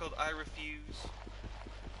song called I Refuse?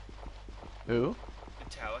 Who?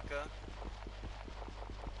 Metallica?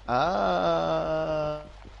 Or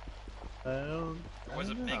was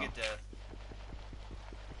it don't know. Megadeth?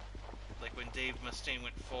 Like when Dave Mustaine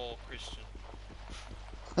went full Christian.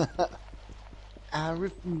 I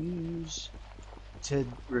refuse to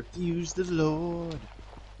refuse the Lord.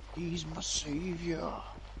 He's my savior.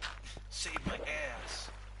 Save my ass.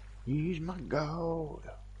 He's my God.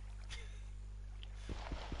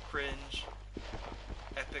 Cringe.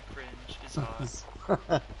 Epic cringe is hot. Let's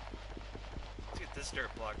get this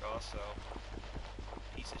dirt block also.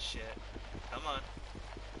 Piece of shit. Come on.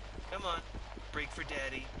 Come on. Break for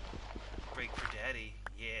daddy. Break for daddy.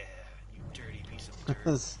 Yeah, you dirty piece of dirt.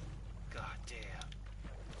 God damn.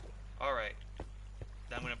 Alright.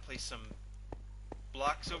 Now I'm gonna place some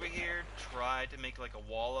blocks over here. Try to make like a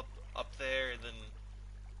wall up there, and then...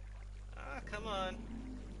 come on.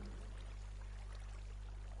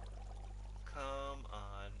 Come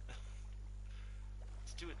on.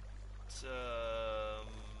 Let's do it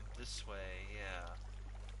this way, yeah.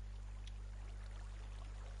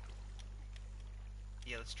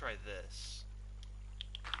 Yeah, let's try this.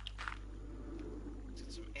 Let's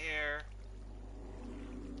get some air.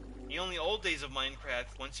 You know, in the old days of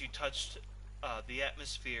Minecraft, once you touched the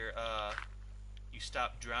atmosphere, you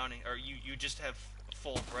stopped drowning, or you just have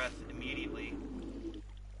full breath immediately.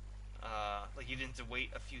 Like you didn't have to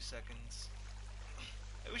wait a few seconds.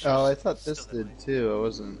 I thought this did too. I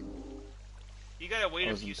wasn't. You gotta wait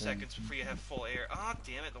a few paying seconds before you have full air. Ah,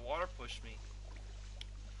 damn it, the water pushed me.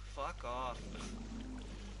 Fuck off.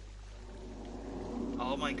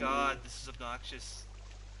 Oh my god, this is obnoxious.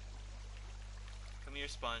 Come here,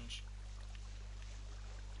 sponge.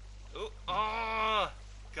 Oh,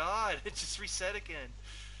 god, it just reset again.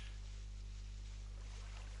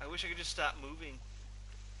 I wish I could just stop moving.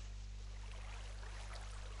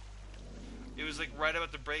 It was like right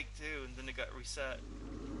about to break too, and then it got reset.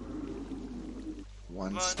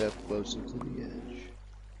 One step closer to the edge.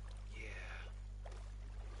 Yeah.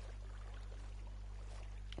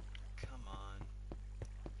 Come on.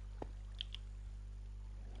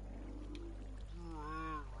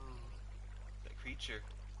 That creature.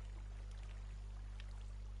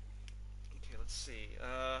 Okay, let's see.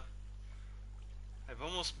 I've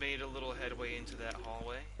almost made a little headway into that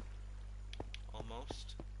hallway.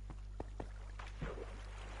 Almost.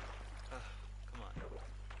 Come on.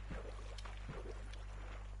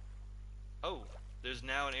 Oh, there's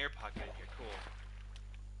now an air pocket in here. Cool.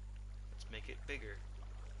 Let's make it bigger.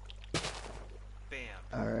 Bam.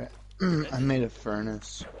 Alright. I made a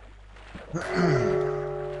furnace.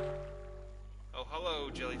 Oh, hello,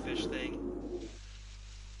 jellyfish thing.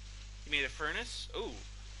 You made a furnace? Oh.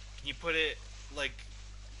 Can you put it, like,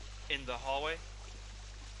 in the hallway?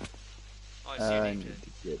 Oh, I see your I name need tag. to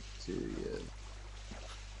get to you.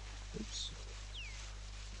 Oops.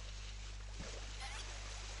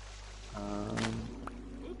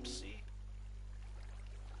 Oopsie.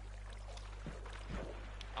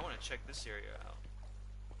 I want to check this area out.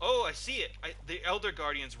 Oh, I see it. The Elder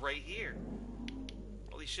Guardian's right here.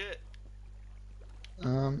 Holy shit.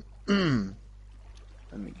 Let me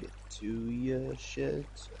get to you, shit.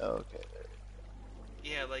 Oh, okay, there.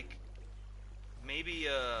 Yeah, like, maybe,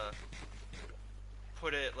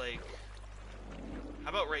 put it, like, how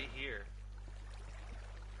about right here?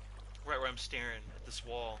 Right where I'm staring at this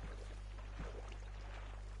wall.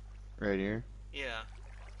 Right here? Yeah.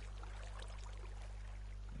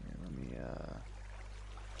 Here, let me,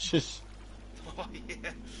 just... Oh,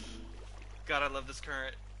 yeah. God, I love this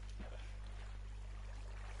current.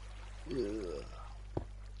 Ugh.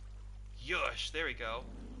 Yush, there we go.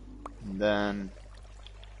 And then...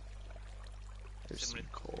 There's So some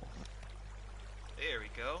coal. There we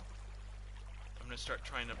go. I'm gonna start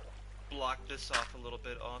trying to block this off a little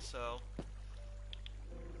bit also.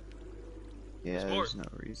 Yeah, There's there's no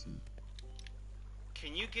reason.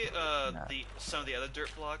 Can you get Nah. some of the other dirt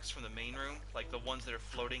blocks from the main room, like the ones that are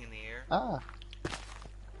floating in the air? Ah,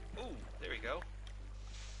 Ooh, there we go.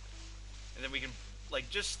 And then we can, like,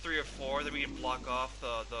 just 3 or 4. Then we can block off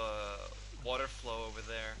the water flow over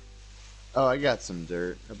there. oh, I got some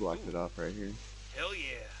dirt. I blocked it Ooh, off right here. hell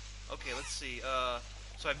yeah. Okay, let's see.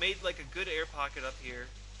 So I made like a good air pocket up here.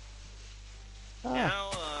 Ah,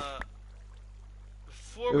 Now,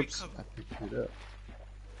 before we oops, come, I picked it up.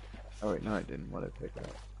 Oh wait, no, I didn't. What did I pick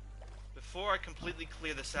up? before I completely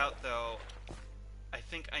clear this out, though, I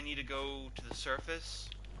think I need to go to the surface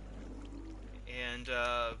and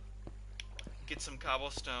get some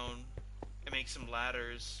cobblestone and make some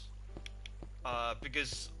ladders.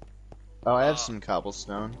 Because Oh, I have uh, some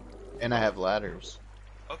cobblestone, and I have ladders.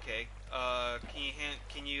 okay.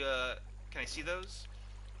 Can I see those?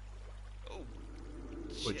 Oh,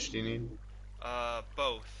 shit. Which do you need?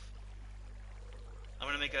 Both. I'm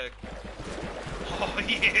gonna make a. Oh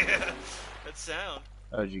yeah, that sound.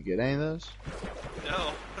 Oh, did you get any of those?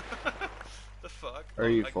 No. The fuck? Or are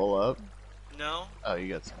you full up? No. Oh, you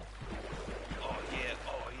got some. Oh yeah.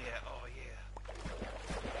 Oh yeah. Oh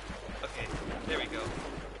yeah. Okay, there we go.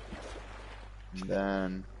 And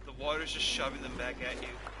then, The water's just shoving them back at you.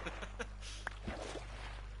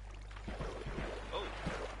 Oh.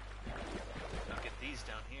 I'll get these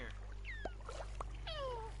down here.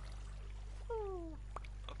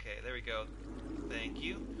 Okay, there we go. Thank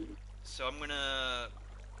you. So I'm gonna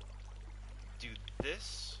do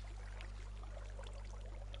this.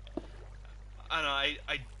 I don't know, I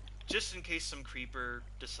just in case some creeper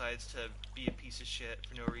decides to be a piece of shit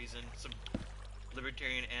for no reason, some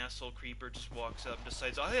libertarian asshole creeper just walks up and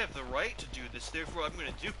decides, I have the right to do this, therefore I'm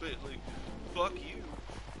gonna do it, like, fuck you.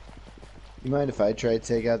 you mind if I try to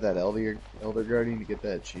take out that Elder Guardian to get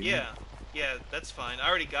that achievement? Yeah, that's fine. I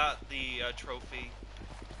already got the trophy.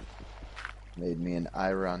 Made me an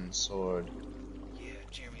iron sword. Yeah,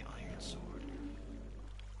 Jeremy Iron Sword.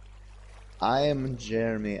 I am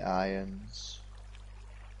Jeremy Irons.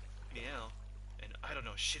 Yeah, and I don't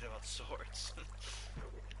know shit about swords.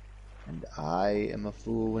 And I am a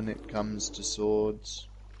fool when it comes to swords.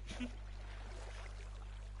 Okay,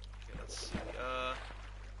 let's see. Oh,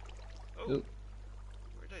 Oop.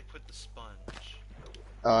 where did I put the sponge?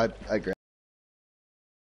 Oh, I grabbed.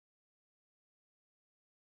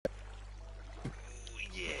 Ooh,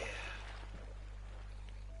 yeah.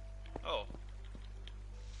 Oh.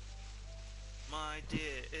 My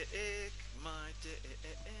dick, my dick.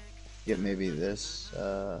 Get maybe this,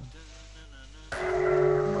 more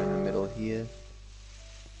in the middle here.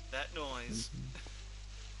 That noise.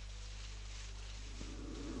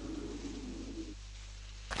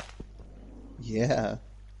 Yeah.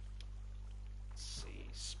 Let's see,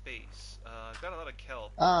 space. I've got a lot of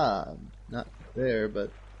kelp. Ah, not there,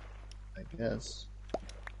 but I guess.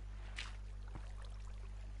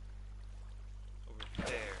 Over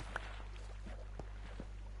there.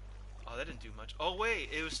 Oh, that didn't do much. Oh wait,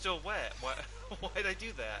 it was still wet. Why? Why did I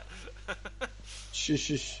do that? Shush.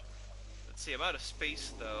 Let's see. I'm out of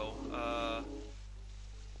space though.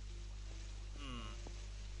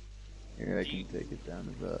 Here, I can take it down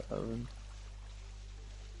to the oven.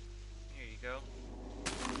 Here you go.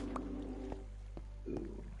 Ooh,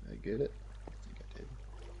 did I get it? I think I did.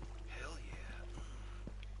 Hell yeah.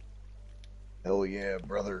 Hell yeah,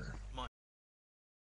 brother.